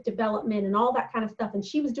leadership development and all that kind of stuff. And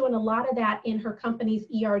she was doing a lot of that in her company's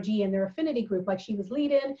ERG and their affinity group. Like she was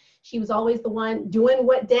leading, she was always the one doing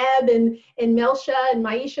what Deb and Melsha and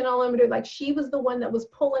Maisha and all of them did. Like she was the one that was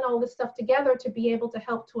pulling all this stuff together to be able to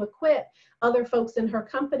help to equip other folks in her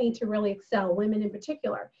company to really excel, women in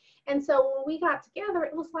particular. And so when we got together,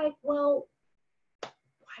 it was like, well,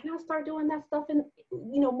 why not start doing that stuff in,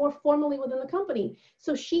 more formally within the company?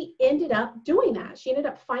 So she ended up doing that. She ended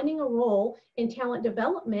up finding a role in talent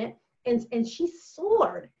development, and she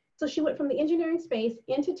soared. So she went from the engineering space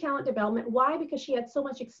into talent development. Why? Because she had so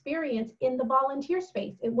much experience in the volunteer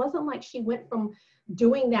space. It wasn't like she went from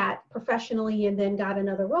doing that professionally and then got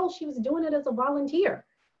another role. She was doing it as a volunteer.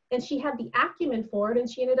 And she had the acumen for it, and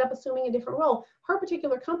she ended up assuming a different role. Her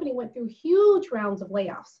particular company went through huge rounds of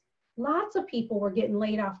layoffs. Lots of people were getting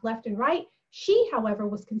laid off left and right. She, however,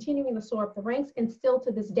 was continuing to soar up the ranks and still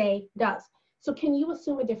to this day does. So can you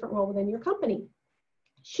assume a different role within your company?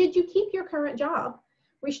 Should you keep your current job,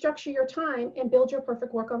 restructure your time, and build your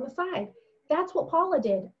perfect work on the side? That's what Paula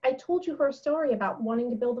did. I told you her story about wanting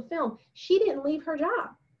to build a film. She didn't leave her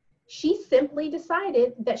job. She simply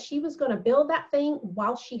decided that she was going to build that thing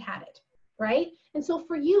while she had it, right? And so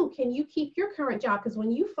for you, can you keep your current job? Because when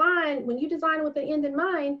you design with the end in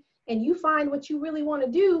mind, and you find what you really want to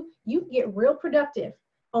do, you get real productive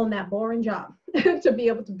on that boring job to be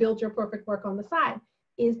able to build your perfect work on the side.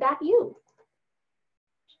 Is that you?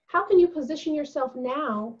 How can you position yourself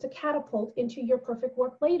now to catapult into your perfect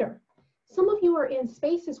work later? Some of you are in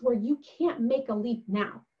spaces where you can't make a leap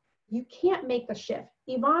now. You can't make the shift.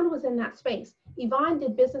 Yvonne was in that space. Yvonne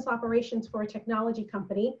did business operations for a technology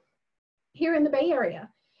company here in the Bay Area.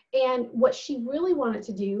 And what she really wanted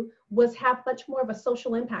to do was have much more of a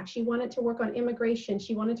social impact. She wanted to work on immigration.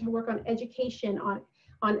 She wanted to work on education,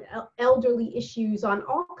 on elderly issues, on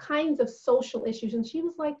all kinds of social issues. And she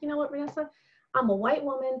was like, you know what, Renessa, I'm a white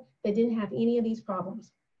woman that didn't have any of these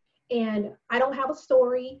problems. And I don't have a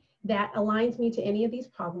story that aligns me to any of these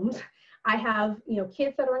problems. I have,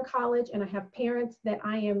 kids that are in college, and I have parents that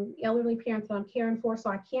elderly parents that I'm caring for, so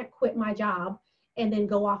I can't quit my job and then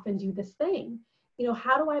go off and do this thing.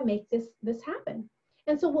 How do I make this happen?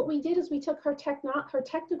 And so what we did is we took her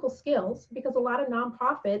technical skills, because a lot of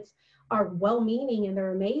nonprofits are well-meaning and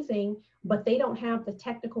they're amazing, but they don't have the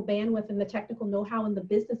technical bandwidth and the technical know-how and the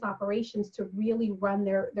business operations to really run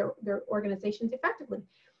their organizations effectively.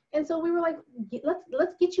 And so we were like,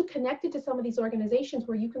 let's get you connected to some of these organizations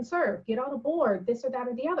where you can serve, get on a board, this or that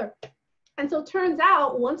or the other. And so it turns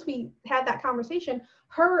out, once we had that conversation,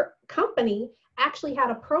 her company actually had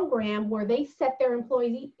a program where they set their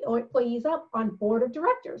employees up on board of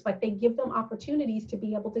directors. Like they give them opportunities to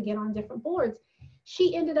be able to get on different boards.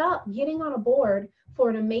 She ended up getting on a board for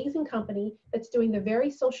an amazing company that's doing the very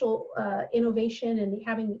social innovation and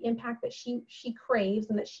having the impact that she craves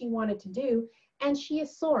and that she wanted to do. And she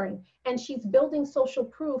is soaring, and she's building social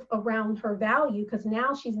proof around her value, because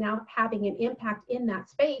now she's having an impact in that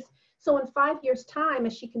space. So in 5 years' time,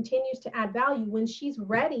 as she continues to add value, when she's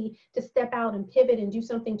ready to step out and pivot and do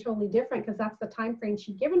something totally different, because that's the time frame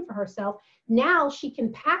she's given for herself, now she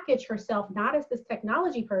can package herself not as this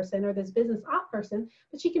technology person or this business op person,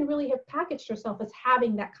 but she can really have packaged herself as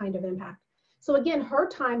having that kind of impact. So again, her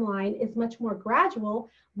timeline is much more gradual,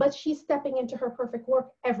 but she's stepping into her perfect work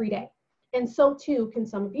every day. And so too can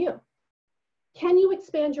some of you. Can you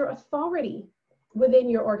expand your authority within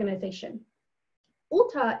your organization?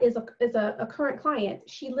 Ulta is a current client.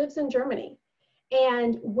 She lives in Germany.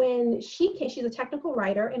 And when she came, she's a technical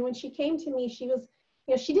writer. And when she came to me, she was,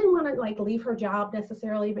 she didn't want to leave her job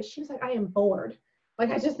necessarily, but she was like, I am bored.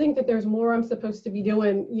 I just think that there's more I'm supposed to be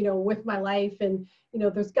doing, with my life. And,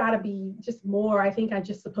 there's gotta be just more. I think I'm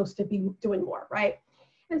just supposed to be doing more, right?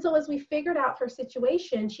 And so as we figured out her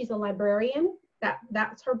situation, she's a librarian.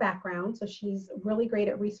 That's her background. So she's really great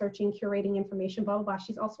at researching, curating information, blah, blah, blah.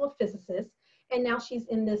 She's also a physicist. And now she's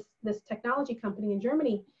in this technology company in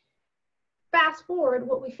Germany. Fast forward,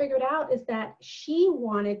 what we figured out is that she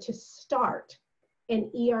wanted to start an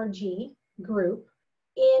ERG group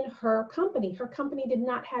in her company. Her company did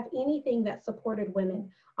not have anything that supported women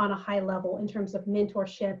on a high level in terms of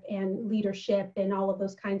mentorship and leadership and all of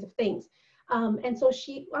those kinds of things. And so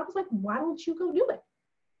I was like, why don't you go do it?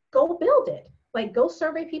 Go build it. Like, go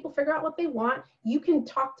survey people, figure out what they want. You can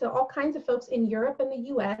talk to all kinds of folks in Europe and the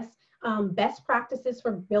US, best practices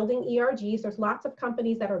for building ERGs. There's lots of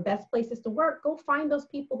companies that are best places to work. Go find those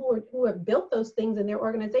people who have built those things in their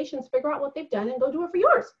organizations, figure out what they've done, and go do it for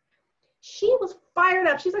yours. She was fired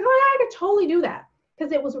up. She's like, oh, yeah, I could totally do that.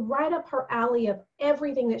 Because it was right up her alley of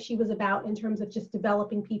everything that she was about in terms of just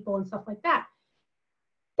developing people and stuff like that.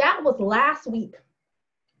 That was last week.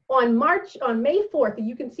 On May 4th,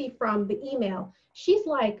 you can see from the email, she's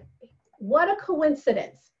like, what a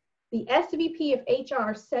coincidence. The SVP of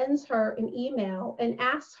HR sends her an email and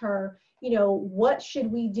asks her, what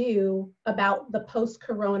should we do about the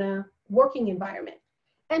post-corona working environment?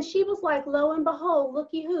 And she was like, lo and behold,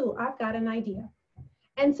 looky who, I've got an idea.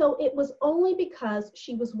 And so it was only because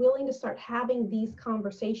she was willing to start having these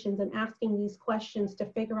conversations and asking these questions to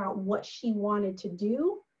figure out what she wanted to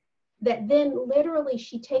do, that then literally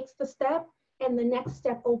she takes the step and the next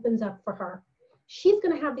step opens up for her. She's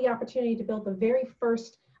going to have the opportunity to build the very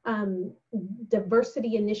first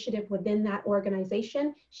diversity initiative within that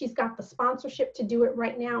organization. She's got the sponsorship to do it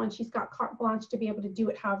right now, and she's got carte blanche to be able to do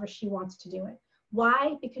it however she wants to do it.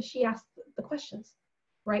 Why? Because she asked the questions,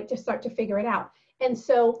 right, to start to figure it out. And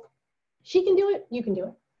so she can do it, you can do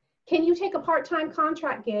it. Can you take a part-time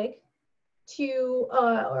contract gig to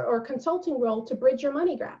or consulting role to bridge your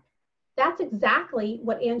money gap? That's exactly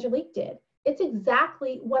what Angelique did. It's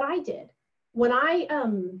exactly what I did. When I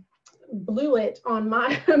blew it on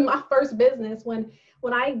my first business, when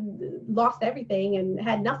I lost everything and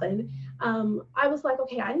had nothing, I was like,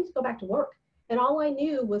 okay, I need to go back to work. And all I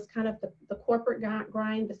knew was kind of the corporate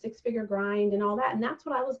grind, the six-figure grind and all that. And that's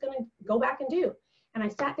what I was going to go back and do. And I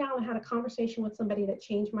sat down and had a conversation with somebody that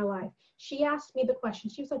changed my life. She asked me the question.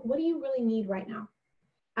 She was like, what do you really need right now?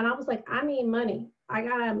 And I was like, I need money. I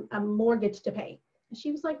got a mortgage to pay. And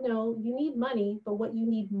she was like, no, you need money, but what you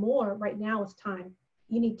need more right now is time.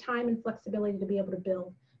 You need time and flexibility to be able to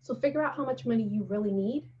build. So figure out how much money you really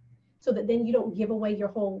need so that then you don't give away your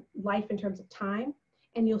whole life in terms of time,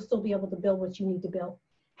 and you'll still be able to build what you need to build.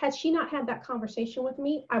 Had she not had that conversation with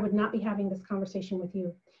me, I would not be having this conversation with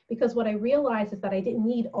you, because what I realized is that I didn't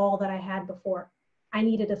need all that I had before. I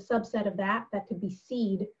needed a subset of that could be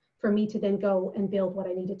seed for me to then go and build what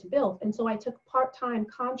I needed to build. And so I took part-time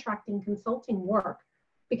contracting consulting work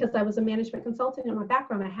because I was a management consultant in my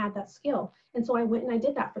background. I had that skill. And so I went and I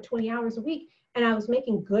did that for 20 hours a week, and I was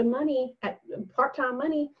making good money at part-time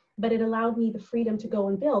money, but it allowed me the freedom to go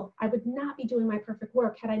and build. I would not be doing my perfect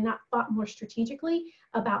work had I not thought more strategically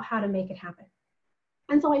about how to make it happen.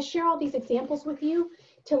 And so I share all these examples with you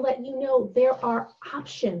to let you know there are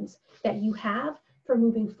options that you have for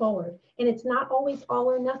moving forward. And it's not always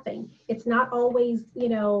all or nothing. It's not always,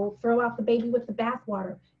 throw out the baby with the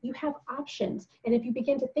bathwater. You have options. And if you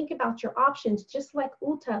begin to think about your options, just like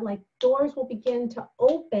Uta, like doors will begin to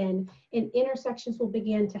open and intersections will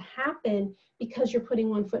begin to happen because you're putting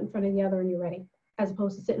one foot in front of the other and you're ready, as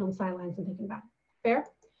opposed to sitting on the sidelines and thinking about it. Fair?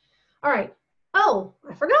 All right. Oh,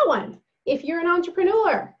 I forgot one. If you're an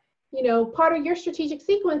entrepreneur, part of your strategic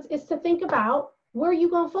sequence is to think about where you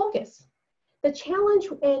going to focus. The challenge,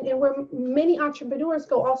 and where many entrepreneurs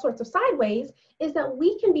go all sorts of sideways, is that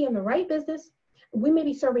we can be in the right business. We may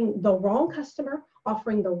be serving the wrong customer,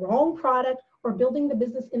 offering the wrong product, or building the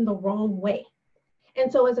business in the wrong way.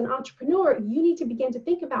 And so as an entrepreneur, you need to begin to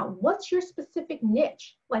think about what's your specific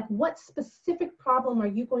niche? Like, what specific problem are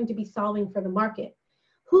you going to be solving for the market?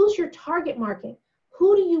 Who's your target market?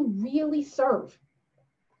 Who do you really serve?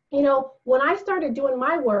 When I started doing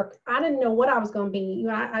my work, I didn't know what I was going to be.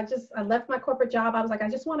 I left my corporate job. I was like, I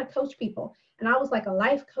just want to coach people. And I was like a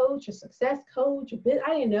life I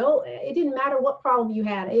didn't know. It didn't matter what problem you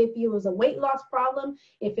had. If it was a weight loss problem,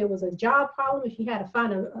 if it was a job problem, if you had to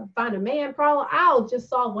find a man problem, I'll just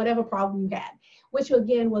solve whatever problem you had, which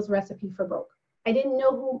again was recipe for broke. I didn't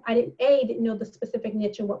know didn't know the specific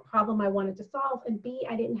niche and what problem I wanted to solve, and B,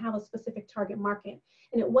 I didn't have a specific target market.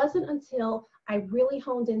 And it wasn't until I really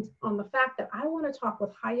honed in on the fact that I want to talk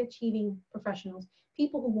with high achieving professionals,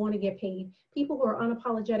 people who want to get paid, people who are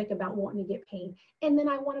unapologetic about wanting to get paid, and then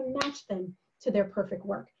I want to match them to their perfect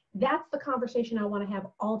work. That's the conversation I want to have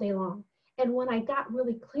all day long. And when I got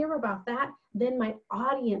really clear about that, then my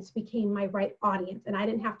audience became my right audience, and I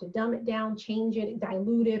didn't have to dumb it down, change it,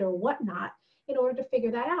 dilute it, or whatnot in order to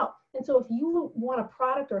figure that out. And so if you want a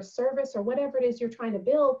product or a service or whatever it is you're trying to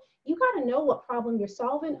build, you got to know what problem you're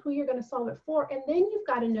solving, who you're going to solve it for, and then you've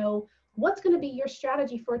got to know what's going to be your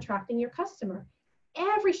strategy for attracting your customer.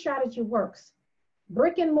 Every strategy works.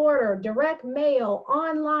 Brick and mortar, direct mail,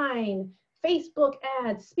 online, Facebook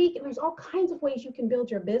ads, speaking. There's all kinds of ways you can build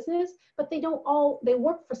your business, but they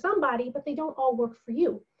work for somebody, but they don't all work for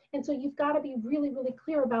you. And so you've got to be really, really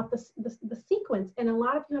clear about the sequence. And a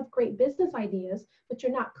lot of you have great business ideas, but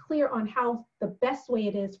you're not clear on how the best way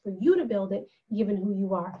it is for you to build it, given who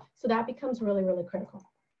you are. So that becomes really, really critical.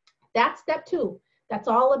 That's step 2. That's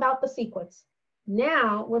all about the sequence.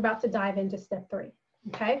 Now we're about to dive into step 3.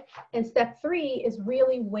 Okay. And step 3 is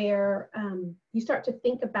really where you start to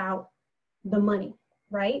think about the money,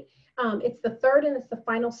 right? It's the third and it's the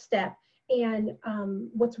final step. And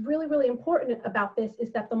what's really, really important about this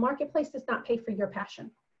is that the marketplace does not pay for your passion.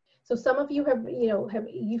 So some of you have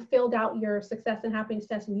you filled out your success and happiness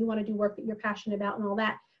test and you want to do work that you're passionate about and all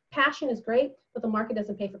that. Passion is great, but the market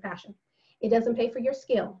doesn't pay for passion. It doesn't pay for your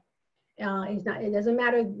skill. It doesn't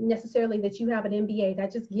matter necessarily that you have an MBA.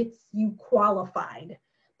 That just gets you qualified.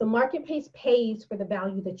 The marketplace pays for the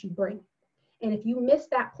value that you bring. And if you miss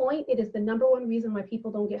that point, it is the #1 reason why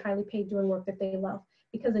people don't get highly paid doing work that they love.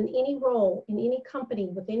 Because in any role, in any company,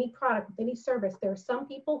 with any product, with any service, there are some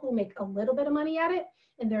people who make a little bit of money at it,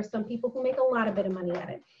 and there are some people who make a lot of money at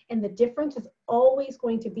it. And the difference is always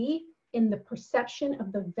going to be in the perception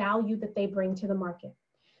of the value that they bring to the market.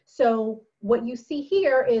 So what you see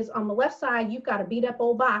here is on the left side, you've got a beat up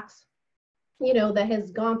old box, that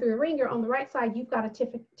has gone through a ringer. On the right side, you've got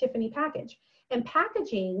a Tiffany package. And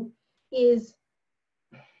packaging is,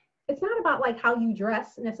 it's not about like how you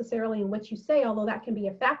dress necessarily and what you say, although that can be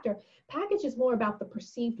a factor. Package is more about the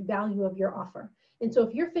perceived value of your offer. And so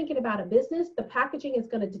if you're thinking about a business, the packaging is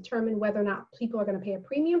going to determine whether or not people are going to pay a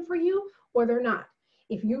premium for you or they're not.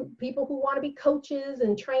 If people who want to be coaches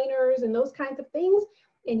and trainers and those kinds of things,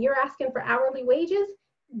 and you're asking for hourly wages,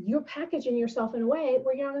 you're packaging yourself in a way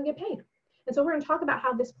where you're not going to get paid. And so we're going to talk about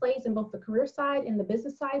how this plays in both the career side and the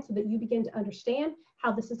business side so that you begin to understand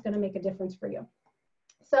how this is going to make a difference for you.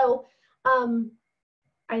 So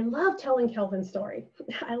I love telling Kelvin's story.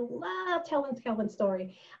 I love telling Kelvin's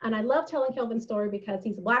story. And I love telling Kelvin's story because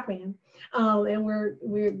he's a Black man.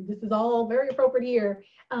 And this is all very appropriate here,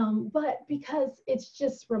 but because it's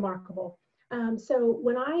just remarkable. So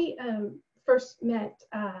when I first met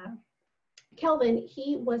Kelvin,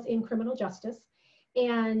 he was in criminal justice.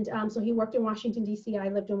 And so he worked in Washington, D.C. I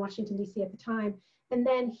lived in Washington, D.C. at the time. And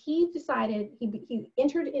then he decided, he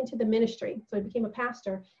entered into the ministry. So he became a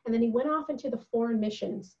pastor. And then he went off into the foreign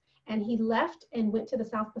missions. And he left and went to the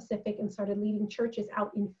South Pacific and started leading churches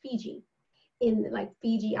out in Fiji. In like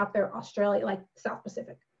Fiji, out there, Australia, like South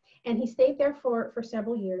Pacific. And he stayed there for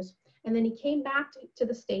several years. And then he came back to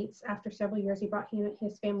the States after several years. He brought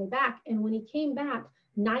his family back. And when he came back,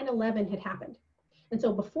 9/11 had happened. And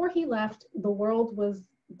so before he left, the world was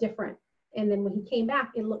different. And then when he came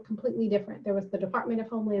back, it looked completely different. There was the Department of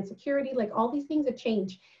Homeland Security, like all these things have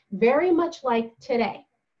changed, very much like today.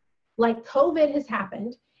 Like COVID has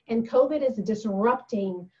happened, and COVID is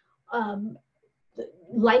disrupting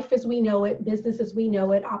life as we know it, business as we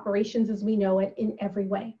know it, operations as we know it in every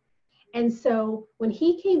way. And so when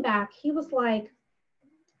he came back, he was like,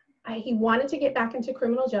 he wanted to get back into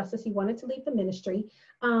criminal justice. He wanted to leave the ministry.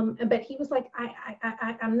 But he was like,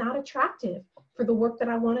 I'm not attractive for the work that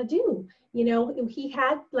I want to do. He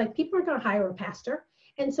had like, people are going to hire a pastor.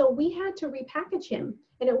 And so we had to repackage him.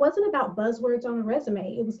 And it wasn't about buzzwords on a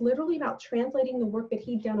resume. It was literally about translating the work that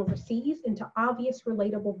he'd done overseas into obvious,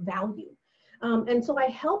 relatable value. And so I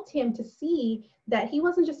helped him to see that he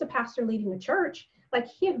wasn't just a pastor leading a church, like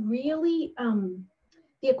he had really,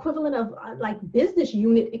 the equivalent of like business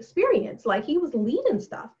unit experience, like he was leading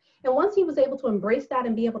stuff. And once he was able to embrace that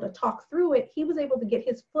and be able to talk through it, he was able to get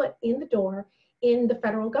his foot in the door in the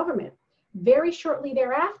federal government. Very shortly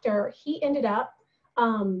thereafter, he ended up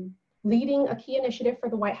leading a key initiative for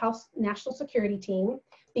the White House National Security Team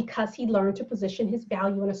because he learned to position his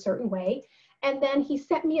value in a certain way. And then he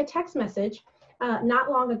sent me a text message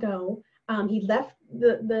not long ago. He left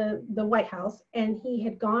the White House and he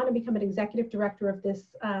had gone and become an executive director of this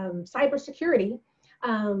cybersecurity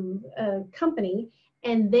company,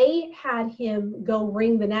 and they had him go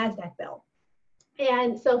ring the NASDAQ bell.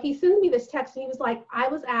 And so he sent me this text and he was like, I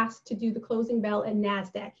was asked to do the closing bell at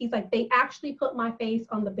NASDAQ. He's like, they actually put my face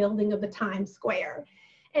on the building of the Times Square.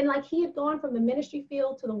 And like he had gone from the ministry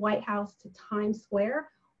field to the White House to Times Square,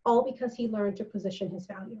 all because he learned to position his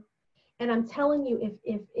value. And I'm telling you,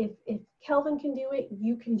 if Kelvin can do it,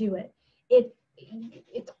 you can do it.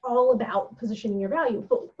 It's all about positioning your value.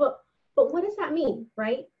 But what does that mean,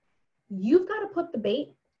 right? You've got to put the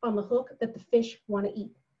bait on the hook that the fish want to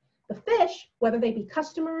eat. The fish, whether they be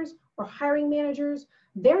customers or hiring managers,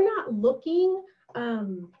 they're not looking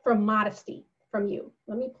for modesty. from you.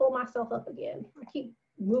 Let me pull myself up again. I keep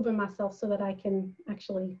moving myself so that I can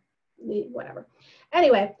actually, whatever.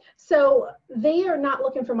 Anyway, so they are not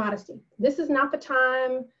looking for modesty. This is not the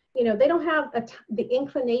time, you know, they don't have the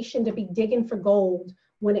inclination to be digging for gold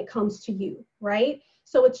when it comes to you, right?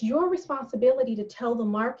 So it's your responsibility to tell the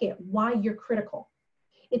market why you're critical.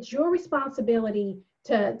 It's your responsibility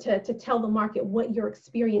to tell the market what your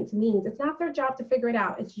experience means. It's not their job to figure it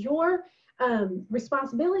out. It's your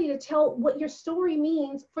responsibility to tell what your story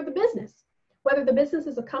means for the business, whether the business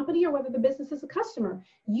is a company or whether the business is a customer.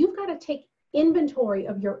 You've got to take inventory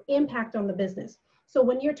of your impact on the business. So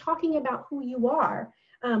when you're talking about who you are,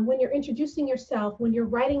 when you're introducing yourself, when you're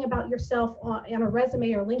writing about yourself on a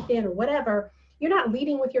resume or LinkedIn or whatever, you're not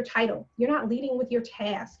leading with your title. You're not leading with your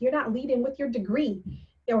task. You're not leading with your degree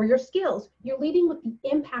or your skills. You're leading with the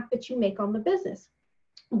impact that you make on the business.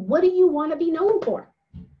 What do you want to be known for,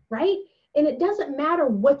 right? And it doesn't matter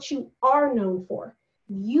what you are known for.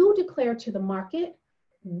 You declare to the market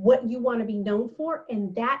what you want to be known for,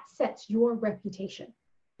 and that sets your reputation,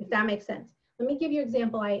 if that makes sense. Let me give you an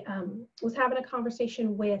example. I was having a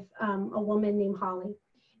conversation with a woman named Holly,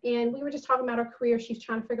 and we were just talking about her career. She's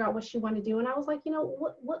trying to figure out what she wanted to do. And I was like, you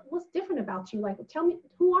know, what's different about you? Like, tell me,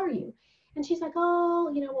 who are you? And she's like, oh,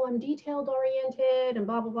 you know, well, I'm detailed oriented and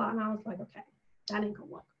blah, blah, blah. And I was like, okay, that ain't gonna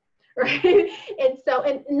work. Right. And so,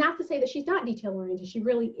 and not to say that she's not detail oriented, she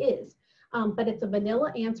really is. But it's a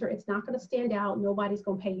vanilla answer. It's not going to stand out. Nobody's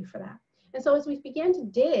going to pay you for that. And so as we began to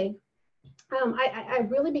dig, I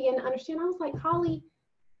really began to understand. I was like, Holly,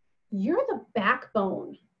 you're the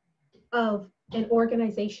backbone of an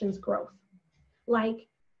organization's growth. Like,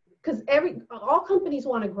 because all companies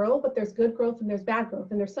want to grow, but there's good growth and there's bad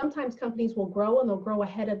growth. And there's sometimes companies will grow and they'll grow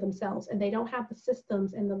ahead of themselves, and they don't have the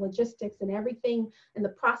systems and the logistics and everything and the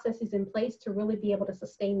processes in place to really be able to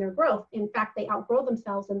sustain their growth. In fact, they outgrow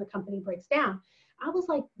themselves and the company breaks down. I was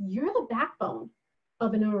like, you're the backbone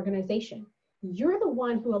of an organization. You're the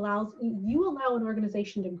one who allow an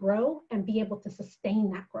organization to grow and be able to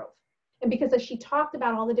sustain that growth. And because as she talked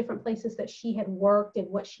about all the different places that she had worked and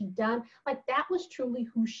what she'd done, like that was truly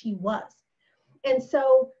who she was. And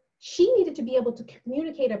so she needed to be able to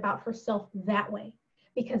communicate about herself that way,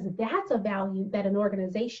 because that's a value that an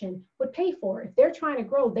organization would pay for. If they're trying to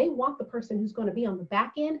grow, they want the person who's going to be on the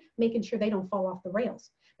back end, making sure they don't fall off the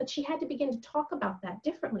rails. But she had to begin to talk about that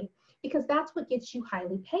differently, because that's what gets you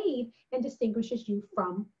highly paid and distinguishes you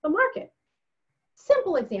from the market.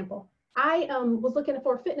 Simple example. I was looking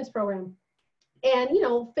for a fitness program, and you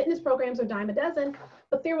know, fitness programs are dime a dozen,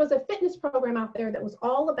 but there was a fitness program out there that was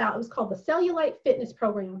all about, it was called the Cellulite Fitness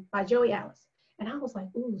Program by Joey Alice. And I was like,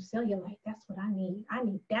 ooh, cellulite, that's what I need. I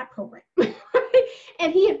need that program.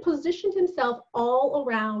 And he had positioned himself all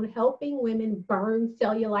around helping women burn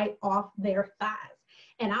cellulite off their thighs.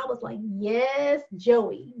 And I was like, yes,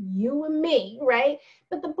 Joey, you and me, right?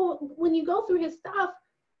 But when you go through his stuff,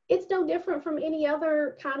 it's no different from any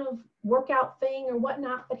other kind of workout thing or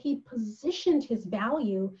whatnot, but he positioned his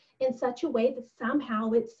value in such a way that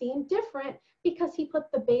somehow it seemed different, because he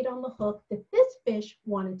put the bait on the hook that this fish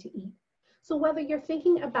wanted to eat. So whether you're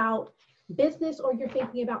thinking about business or you're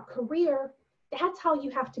thinking about career, that's how you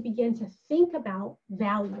have to begin to think about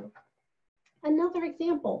value. Another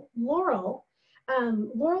example, Laurel.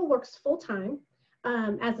 Laurel works full-time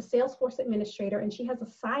as a Salesforce administrator, and she has a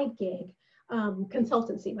side gig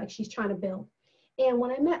consultancy, like she's trying to build. And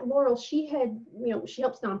when I met Laurel, she had, you know, she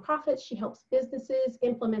helps nonprofits, she helps businesses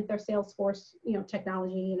implement their Salesforce, you know,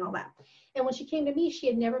 technology and all that. And when she came to me, she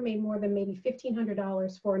had never made more than maybe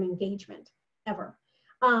 $1,500 for an engagement ever.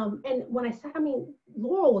 And when I said, I mean,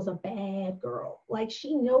 Laurel was a bad girl. Like,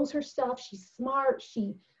 she knows her stuff. She's smart.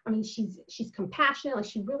 She's compassionate. Like,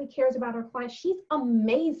 she really cares about her clients. She's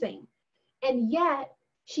amazing. And yet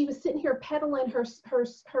she was sitting here peddling her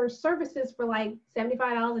services for like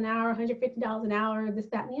 $75 an hour, $150 an hour, this,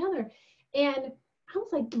 that, and the other. And I was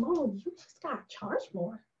like, Laurel, you just got to charge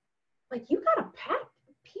more. Like, you got to pack.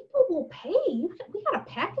 People will pay. We got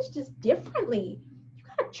to package this differently. You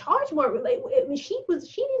got to charge more. Like, I mean, she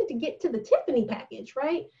needed to get to the Tiffany package,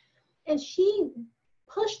 right? And she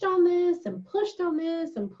pushed on this and pushed on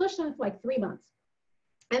this and pushed on it for like 3 months.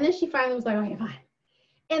 And then she finally was like, okay, fine.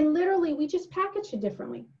 And literally, we just packaged it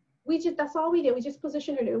differently. That's all we did. We just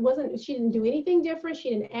positioned her. She didn't do anything different. She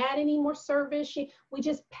didn't add any more service. We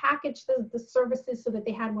just packaged the services so that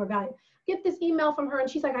they had more value. Get this email from her, and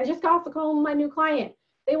she's like, I just got off the call with my new client.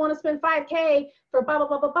 They want to spend $5K for blah, blah,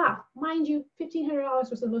 blah, blah, blah. Mind you, $1,500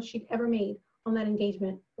 was the most she'd ever made on that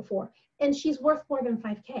engagement before. And she's worth more than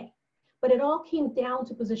 $5K. But it all came down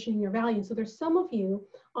to positioning your value. So there's some of you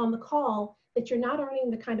on the call that you're not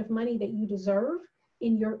earning the kind of money that you deserve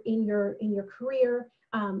in your career.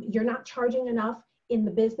 You're not charging enough in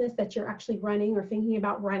the business that you're actually running or thinking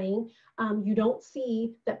about running. You don't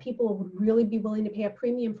see that people would really be willing to pay a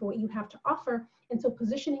premium for what you have to offer. And so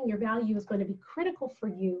positioning your value is going to be critical for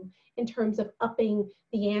you in terms of upping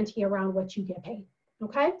the ante around what you get paid.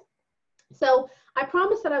 Okay. So I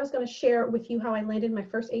promised that I was going to share with you how I landed my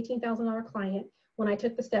first $18,000 client when I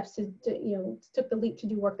took the steps to took the leap to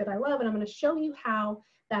do work that I love. And I'm going to show you how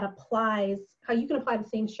that applies, how you can apply the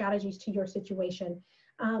same strategies to your situation.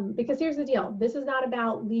 Because here's the deal. This is not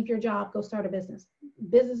about leave your job, go start a business.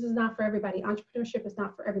 Business is not for everybody. Entrepreneurship is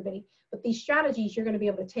not for everybody. But these strategies you're going to be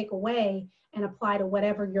able to take away and apply to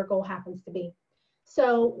whatever your goal happens to be.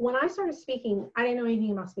 So when I started speaking, I didn't know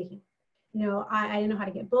anything about speaking. I didn't know how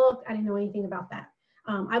to get booked. I didn't know anything about that.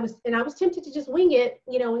 I was tempted to just wing it,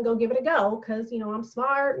 and go give it a go because, I'm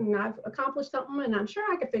smart and I've accomplished something and I'm sure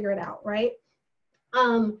I could figure it out, right?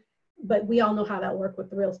 But we all know how that worked with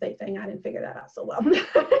the real estate thing. I didn't figure that out so well.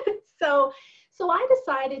 So I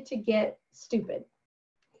decided to get stupid.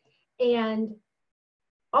 And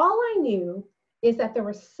all I knew is that there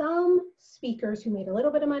were some speakers who made a little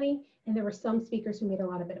bit of money and there were some speakers who made a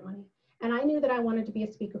lot of bit of money. And I knew that I wanted to be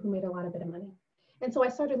a speaker who made a lot of bit of money. And so I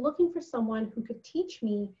started looking for someone who could teach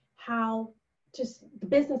me how just the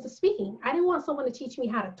business of speaking. I didn't want someone to teach me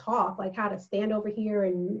how to talk, like how to stand over here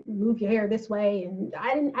and move your hair this way. And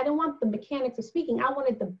I didn't want the mechanics of speaking. I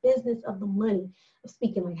wanted the business of the money of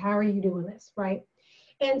speaking. Like, how are you doing this, right?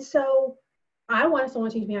 And so I wanted someone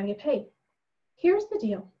to teach me how to get paid. Here's the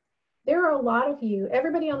deal. There are a lot of you,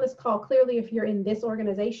 everybody on this call, clearly, if you're in this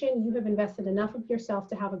organization, you have invested enough of yourself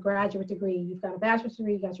to have a graduate degree. You've got a bachelor's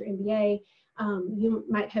degree, you got your MBA. You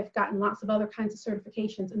might have gotten lots of other kinds of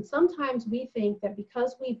certifications. And sometimes we think that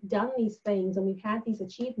because we've done these things and we've had these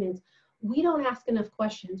achievements, we don't ask enough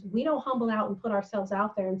questions. We don't humble out and put ourselves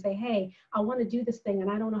out there and say, hey, I want to do this thing and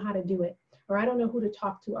I don't know how to do it, or I don't know who to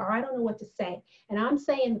talk to, or I don't know what to say. And I'm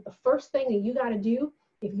saying that the first thing that you got to do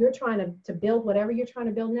if you're trying to build whatever you're trying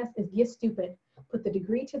to build next is get stupid. Put the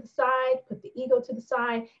degree to the side, put the ego to the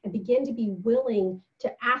side, and begin to be willing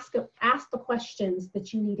to ask the questions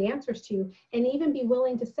that you need answers to, and even be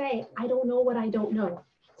willing to say, I don't know what I don't know.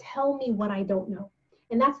 Tell me what I don't know.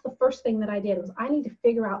 And that's the first thing that I did was I need to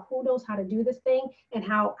figure out who knows how to do this thing and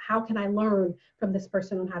how can I learn from this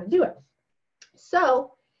person on how to do it.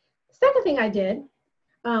 So the second thing I did,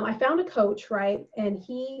 I found a coach, right? And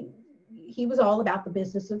he was all about the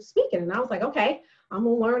business of speaking. And I was like, okay, I'm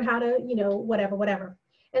going to learn how to, whatever.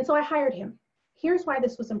 And so I hired him. Here's why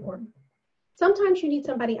this was important. Sometimes you need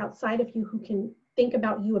somebody outside of you who can think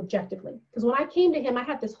about you objectively. Because when I came to him, I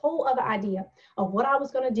had this whole other idea of what I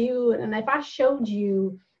was going to do. And if I showed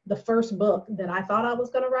you the first book that I thought I was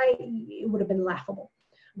going to write, it would have been laughable.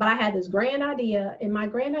 But I had this grand idea, and my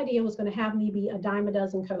grand idea was going to have me be a dime a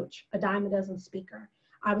dozen coach, a dime a dozen speaker.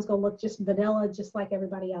 I was going to look just vanilla, just like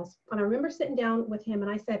everybody else. And I remember sitting down with him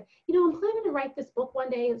and I said, I'm planning to write this book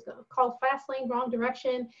one day. It's called Fast Lane, Wrong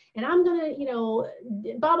Direction. And I'm going to,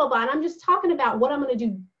 blah, blah, blah. And I'm just talking about what I'm going to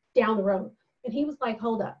do down the road. And he was like,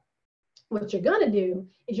 hold up. What you're going to do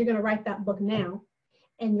is you're going to write that book now.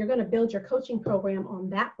 And you're going to build your coaching program on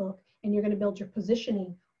that book. And you're going to build your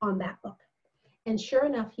positioning on that book. And sure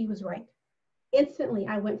enough, he was right. Instantly,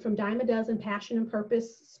 I went from dime a dozen passion and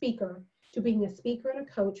purpose speaker to being a speaker and a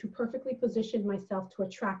coach who perfectly positioned myself to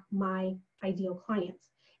attract my ideal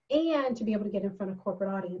clients and to be able to get in front of corporate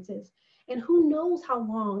audiences. And who knows how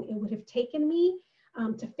long it would have taken me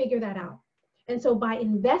to figure that out. And so by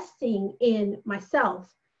investing in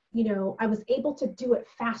myself, I was able to do it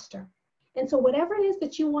faster. And so whatever it is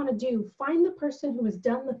that you want to do, find the person who has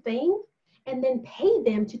done the thing and then pay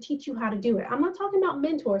them to teach you how to do it. I'm not talking about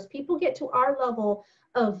mentors. People get to our level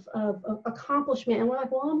of accomplishment and we're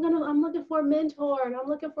like, well, I'm looking for a mentor and I'm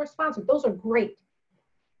looking for a sponsor. Those are great.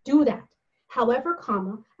 Do that. However,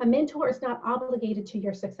 a mentor is not obligated to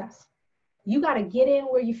your success. You got to get in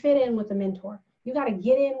where you fit in with a mentor. You got to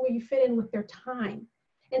get in where you fit in with their time.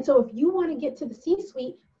 And so if you want to get to the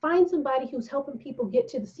C-suite, find somebody who's helping people get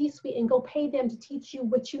to the C-suite and go pay them to teach you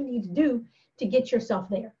what you need to do to get yourself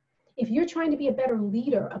there. If you're trying to be a better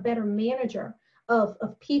leader, a better manager of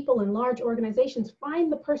people in large organizations,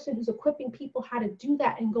 find the person who's equipping people how to do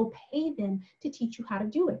that and go pay them to teach you how to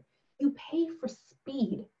do it. You pay for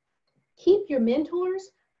speed. Keep your mentors,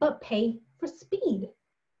 but pay for speed.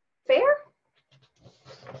 Fair?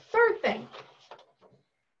 Third thing.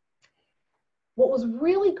 What was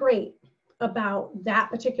really great about that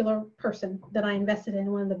particular person that I invested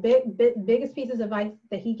in, one of the biggest pieces of advice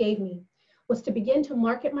that he gave me was to begin to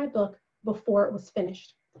market my book before it was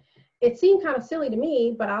finished. it seemed kind of silly to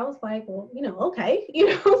me, but I was like, well, okay,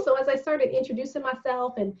 So as I started introducing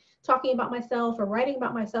myself and talking about myself or writing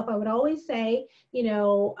about myself, I would always say,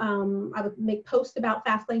 I would make posts about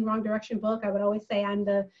Fast Lane, Wrong Direction book. I would always say I'm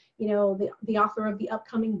the author of the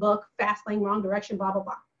upcoming book, Fast Lane, Wrong Direction, blah, blah,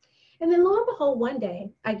 blah. And then lo and behold, one day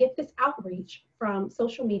I get this outreach from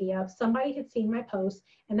social media. Somebody had seen my post,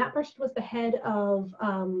 and that person was the head of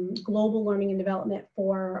global learning and development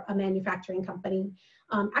for a manufacturing company,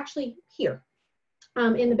 actually here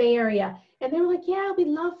in the Bay Area. And they were like, yeah, we'd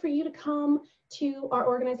love for you to come to our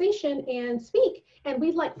organization and speak. And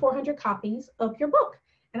we'd like 400 copies of your book.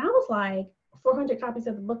 And I was like, 400 copies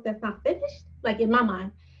of the book that's not finished? Like in my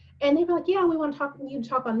mind. And they were like, yeah, we want you to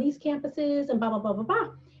talk on these campuses and blah, blah, blah, blah, blah.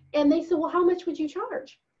 And they said, well, how much would you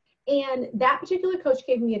charge? And that particular coach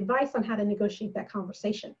gave me advice on how to negotiate that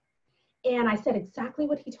conversation. And I said exactly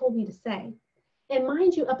what he told me to say. And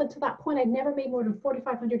mind you, up until that point, I'd never made more than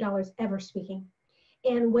 $4,500 ever speaking.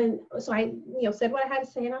 And so I, said what I had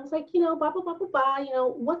to say, and I was like, blah, blah, blah, blah, blah,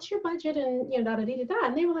 what's your budget? And, da, da, da, da, da.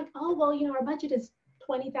 And they were like, oh, well, our budget is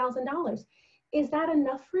 $20,000. Is that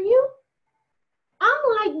enough for you?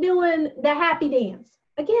 I'm like doing the happy dance.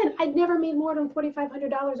 Again, I'd never made more than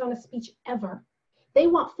 $4,500 on a speech ever. They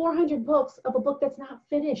want 400 books of a book that's not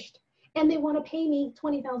finished, and they want to pay me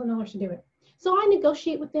 $20,000 to do it. So I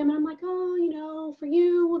negotiate with them, and I'm like, oh, for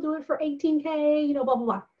you, we'll do it for $18K, blah, blah,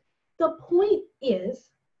 blah. The point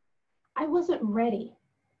is, I wasn't ready,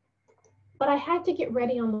 but I had to get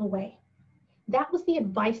ready on the way. That was the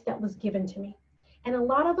advice that was given to me. And a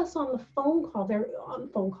lot of us on the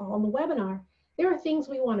on the webinar, there are things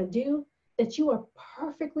we want to do that you are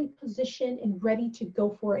perfectly positioned and ready to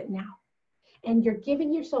go for it now. And you're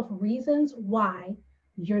giving yourself reasons why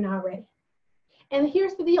you're not ready. And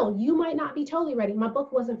here's the deal. You might not be totally ready. My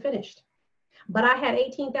book wasn't finished, but I had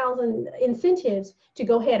 18,000 incentives to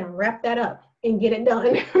go ahead and wrap that up and get it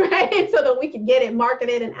done, right? So that we could get it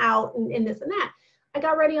marketed and out and this and that. I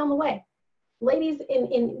got ready on the way. Ladies,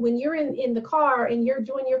 when you're in the car and you're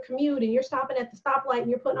doing your commute and you're stopping at the stoplight and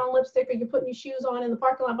you're putting on lipstick or you're putting your shoes on in the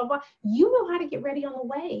parking lot, blah, blah, you know how to get ready on the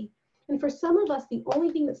way. And for some of us, the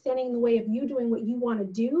only thing that's standing in the way of you doing what you want to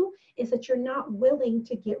do is that you're not willing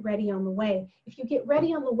to get ready on the way. If you get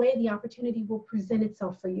ready on the way, the opportunity will present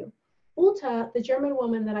itself for you. Uta, the German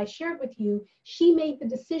woman that I shared with you, she made the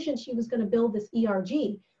decision she was going to build this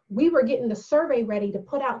ERG. We were getting the survey ready to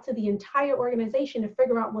put out to the entire organization to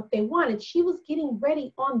figure out what they wanted. She was getting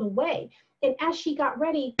ready on the way. And as she got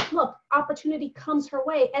ready, look, opportunity comes her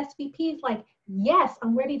way. SVP's like, yes,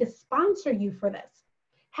 I'm ready to sponsor you for this.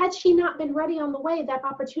 Had she not been ready on the way, that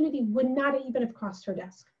opportunity would not even have crossed her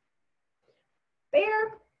desk.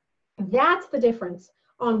 Fair? That's the difference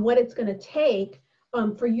on what it's going to take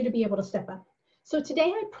for you to be able to step up. So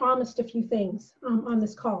today I promised a few things on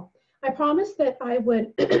this call. I promised that I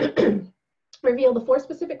would reveal the 4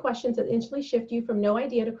 specific questions that instantly shift you from no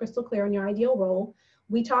idea to crystal clear on your ideal role.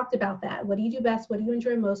 We talked about that. What do you do best? What do you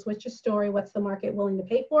enjoy most? What's your story? What's the market willing to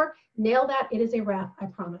pay for? Nail that. It is a wrap, I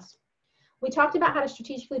promise. We talked about how to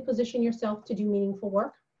strategically position yourself to do meaningful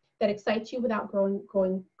work that excites you without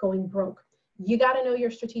going broke. You got to know your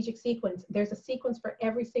strategic sequence. There's a sequence for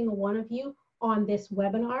every single one of you on this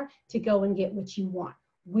webinar to go and get what you want.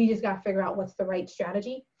 We just got to figure out what's the right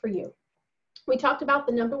strategy for you. We talked about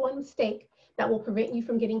the #1 mistake that will prevent you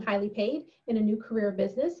from getting highly paid in a new career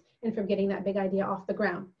business and from getting that big idea off the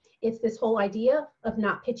ground. It's this whole idea of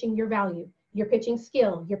not pitching your value. You're pitching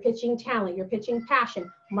skill, you're pitching talent, you're pitching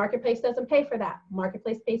passion. Marketplace doesn't pay for that.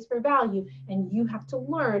 Marketplace pays for value, and you have to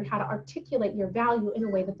learn how to articulate your value in a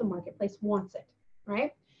way that the marketplace wants it,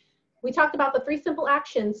 right? We talked about the 3 simple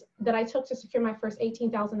actions that I took to secure my first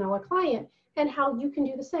 $18,000 client and how you can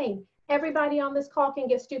do the same. Everybody on this call can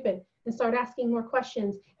get stupid and start asking more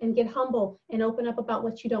questions and get humble and open up about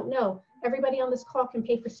what you don't know. Everybody on this call can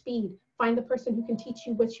pay for speed. Find the person who can teach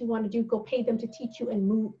you what you want to do. Go pay them to teach you and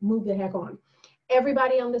move the heck on.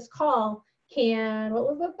 Everybody on this call can, what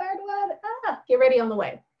was the 3rd one? Get ready on the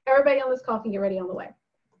way. Everybody on this call can get ready on the way,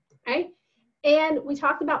 right? And we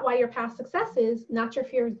talked about why your past successes, not your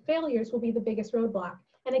fears and failures, will be the biggest roadblock.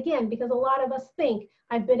 And again, because a lot of us think,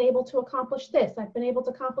 I've been able to accomplish this, I've been able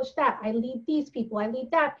to accomplish that, I lead these people, I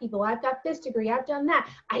lead that people, I've got this degree, I've done that,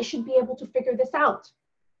 I should be able to figure this out.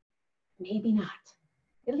 Maybe not,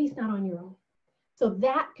 at least not on your own. So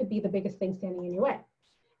that could be the biggest thing standing in your way.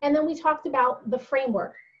 And then we talked about the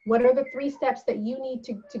framework. What are the 3 steps that you need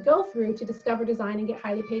to go through to discover, design, and get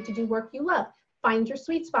highly paid to do work you love? Find your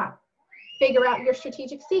sweet spot, figure out your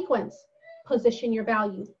strategic sequence, position your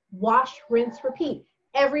value, wash, rinse, repeat.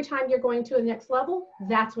 Every time you're going to the next level,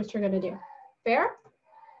 that's what you're going to do. Fair?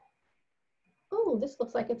 Oh, Oh, this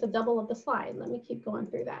looks like it's a double of the slide. Let me keep going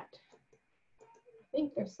through that. I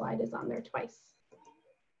think their slide is on there twice.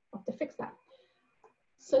 I'll have to fix that.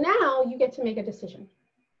 So now you get to make a decision.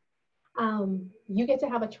 You get to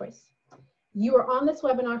have a choice. You are on this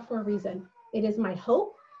webinar for a reason. It is my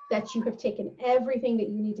hope that you have taken everything that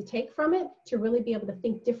you need to take from it to really be able to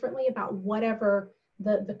think differently about whatever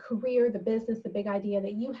the career, the business, the big idea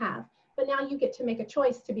that you have. But now you get to make a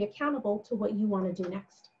choice to be accountable to what you want to do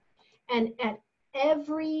next. And at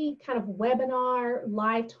every kind of webinar,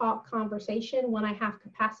 live talk conversation, when I have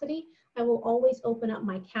capacity, I will always open up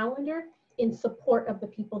my calendar in support of the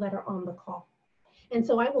people that are on the call. And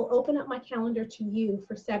so I will open up my calendar to you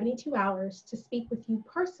for 72 hours to speak with you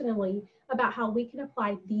personally about how we can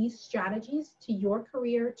apply these strategies to your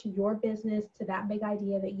career, to your business, to that big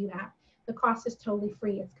idea that you have. The cost is totally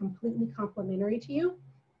free. It's completely complimentary to you.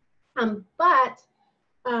 And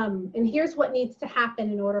here's what needs to happen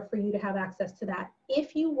in order for you to have access to that.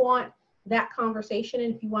 If you want that conversation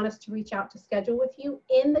and if you want us to reach out to schedule with you,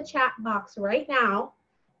 in the chat box right now,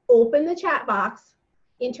 open the chat box,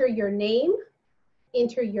 enter your name,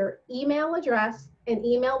 enter your email address, an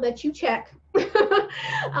email that you check,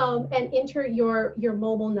 and enter your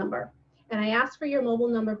mobile number. And I ask for your mobile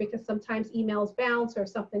number because sometimes emails bounce or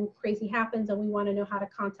something crazy happens and we want to know how to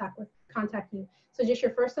contact you. So just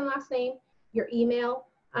your first and last name, your email,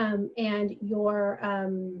 and your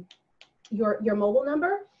mobile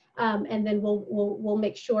number, and then we'll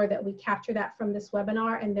make sure that we capture that from this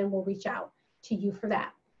webinar, and then we'll reach out to you for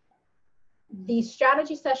that. The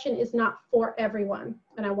strategy session is not for everyone,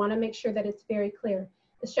 and I want to make sure that it's very clear.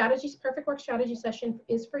 The Perfect Work Strategy session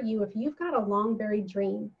is for you if you've got a long buried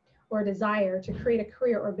dream or a desire to create a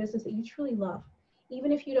career or business that you truly love,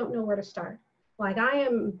 even if you don't know where to start. Like, I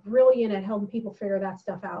am brilliant at helping people figure that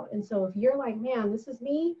stuff out. And so if you're like, man, this is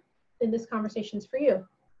me, then this conversation is for you.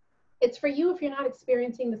 It's for you if you're not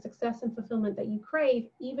experiencing the success and fulfillment that you crave,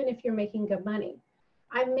 even if you're making good money.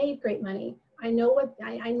 I've made great money. I know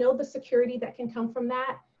the security that can come from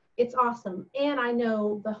that. It's awesome. And I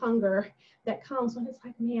know the hunger that comes when it's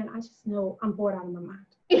like, man, I just know I'm bored out of my mind,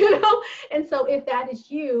 you know? And so if that is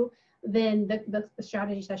you, then the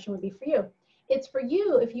strategy session would be for you. It's for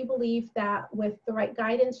you if you believe that with the right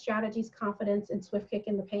guidance, strategies, confidence, and swift kick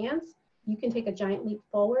in the pants, you can take a giant leap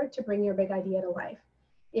forward to bring your big idea to life.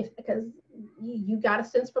 Because you got a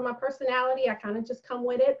sense for my personality, I kind of just come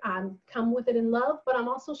with it. I come with it in love, but I'm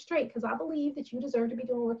also straight because I believe that you deserve to be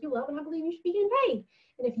doing work you love, and I believe you should be getting paid.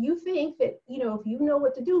 And if you think that, you know, if you know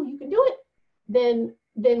what to do, you can do it,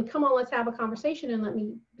 then come on, let's have a conversation and let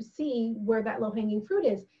me see where that low-hanging fruit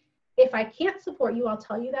is. If I can't support you, I'll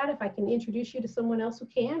tell you that. If I can introduce you to someone else who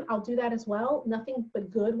can, I'll do that as well. Nothing but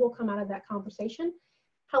good will come out of that conversation.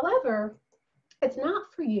 However, it's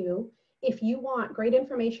not for you if you want great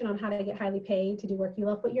information on how to get highly paid to do work you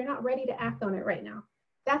love, but you're not ready to act on it right now.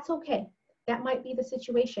 That's okay. That might be the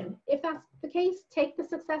situation. If that's the case, take the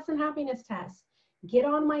success and happiness test. Get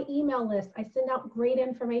on my email list. I send out great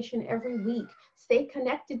information every week. Stay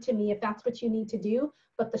connected to me if that's what you need to do,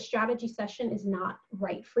 but the strategy session is not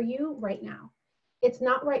right for you right now. It's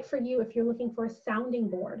not right for you if you're looking for a sounding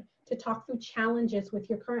board to talk through challenges with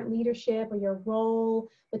your current leadership or your role,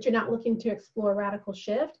 but you're not looking to explore radical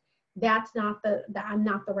shift. I'm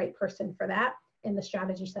not the right person for that, and the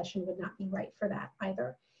strategy session would not be right for that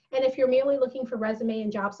either. And if you're merely looking for resume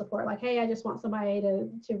and job support, like, hey, I just want somebody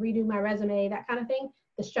to redo my resume, that kind of thing,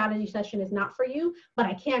 the strategy session is not for you, but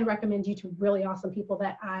I can recommend you to really awesome people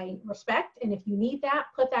that I respect. And if you need that,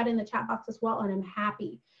 put that in the chat box as well, and I'm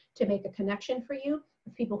happy to make a connection for you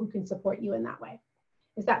with people who can support you in that way.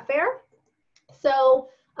 Is that fair? So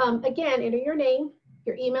again, enter your name,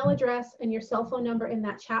 your email address, and your cell phone number in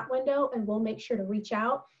that chat window, and we'll make sure to reach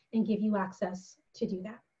out and give you access to do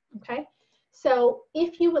that, okay? So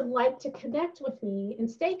if you would like to connect with me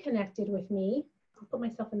and stay connected with me, I'll put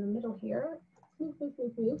myself in the middle here. You can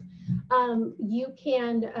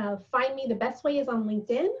find me. The best way is on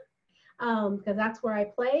LinkedIn, because that's where I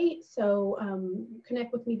play. So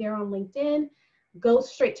connect with me there on LinkedIn. Go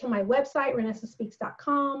straight to my website,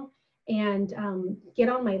 renessaspeaks.com, and get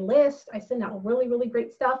on my list. I send out really, really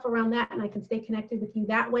great stuff around that, and I can stay connected with you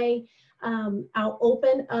that way. I'll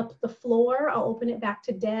open up the floor. I'll open it back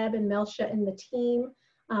to Deb and Melsha and the team.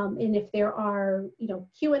 And if there are,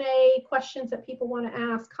 Q&A questions that people want to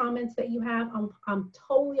ask, comments that you have, I'm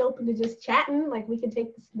totally open to just chatting. Like, we can take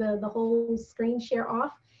the whole screen share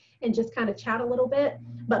off and just kind of chat a little bit,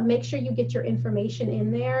 but make sure you get your information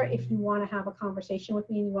in there if you want to have a conversation with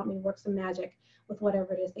me and you want me to work some magic with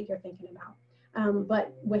whatever it is that you're thinking about.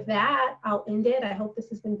 But with that, I'll end it. I hope this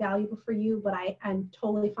has been valuable for you, but I'm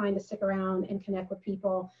totally fine to stick around and connect with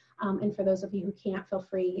people. And for those of you who can't, feel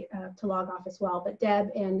free to log off as well. But Deb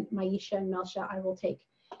and Maisha and Melsha, I will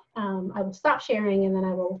stop sharing, and then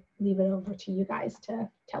I will leave it over to you guys to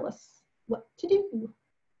tell us what to do.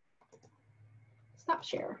 Stop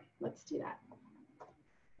share. Let's do that.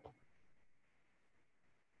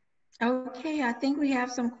 Okay, I think we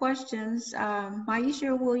have some questions.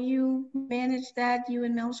 Maisha, will you manage that, you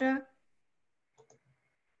and Melsha?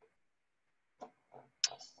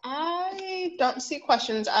 I don't see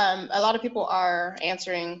questions. A lot of people are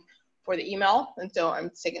answering for the email, and so I'm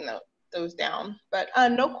taking those down. But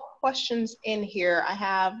no questions in here. I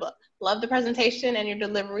have loved the presentation and your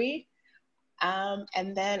delivery,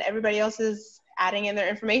 and then everybody else is adding in their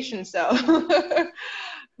information. So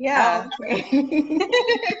yeah. Okay.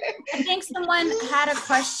 I think someone had a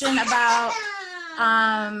question about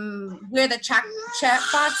where the chat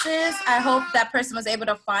box is. I hope that person was able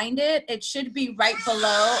to find it. It should be right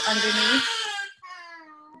below underneath.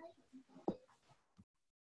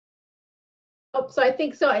 Oh, so I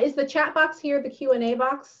think so. Is the chat box here the Q&A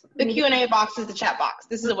box? The Q&A box is the chat box.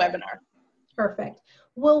 This is a webinar. Perfect.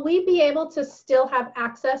 Will we be able to still have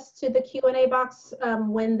access to the Q&A box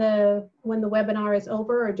when the webinar is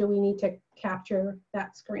over, or do we need to capture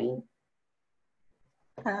that screen?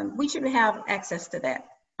 We should have access to that,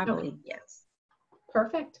 I believe, yes.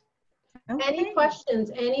 Perfect. Okay. Any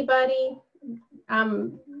questions? Anybody?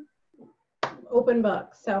 Open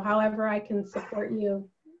book. So however I can support you,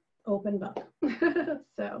 open book.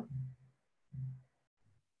 So.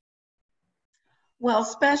 Well,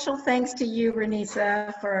 special thanks to you,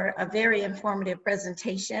 Renessa, for a very informative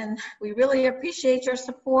presentation. We really appreciate your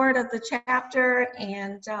support of the chapter,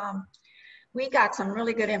 and we got some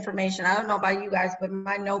really good information. I don't know about you guys, but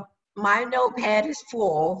my notepad is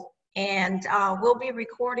full, and we'll be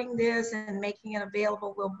recording this and making it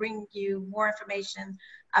available. We'll bring you more information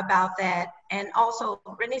about that. And also,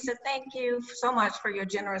 Renessa, thank you so much for your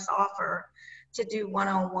generous offer to do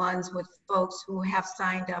one-on-ones with folks who have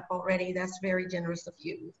signed up already. That's very generous of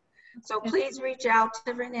you. So please reach out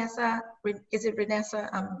to Renessa. Is it Renessa?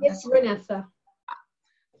 It's Renessa.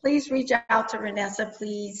 Please reach out to Renessa,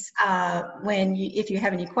 please, if you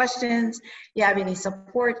have any questions, you have any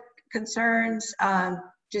support concerns,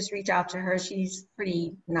 just reach out to her. She's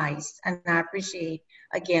pretty nice, and I appreciate,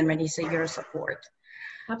 again, Renessa, your support.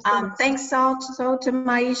 Thanks also to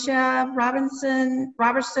Maisha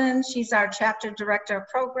Robertson. She's our chapter director of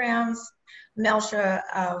programs. Melsha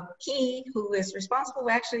Key, who is responsible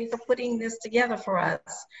actually for putting this together for us.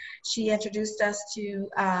 She introduced us to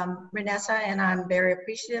Renessa, and I'm very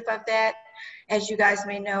appreciative of that. As you guys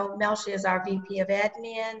may know, Melsha is our VP of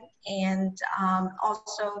Admin, and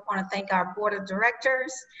also want to thank our board of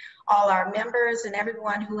directors, all our members, and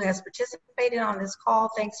everyone who has participated on this call.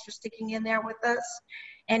 Thanks for sticking in there with us.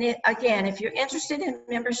 And again, if you're interested in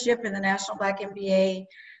membership in the National Black MBA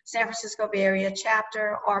San Francisco Bay Area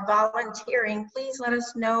chapter or volunteering, please let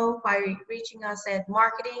us know by reaching us at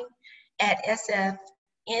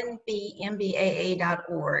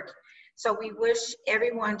marketing@sfnbmbaa.org. So we wish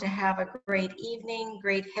everyone to have a great evening,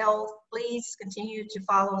 great health. Please continue to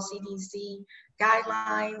follow CDC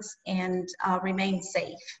guidelines and remain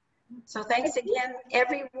safe. So thanks again,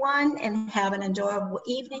 everyone, and have an enjoyable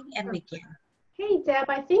evening and weekend. Hey, Deb,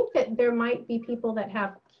 I think that there might be people that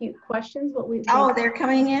have cute questions. They're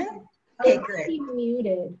coming in? Okay, good.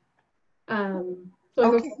 Muted. So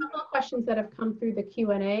there's a couple of questions that have come through the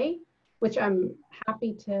Q&A, which I'm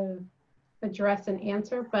happy to address and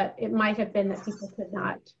answer, but it might have been that people could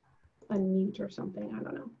not unmute or something. I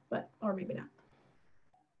don't know, or maybe not.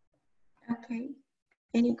 Okay.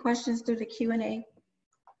 Any questions through the Q&A?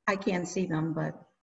 I can't see them, but.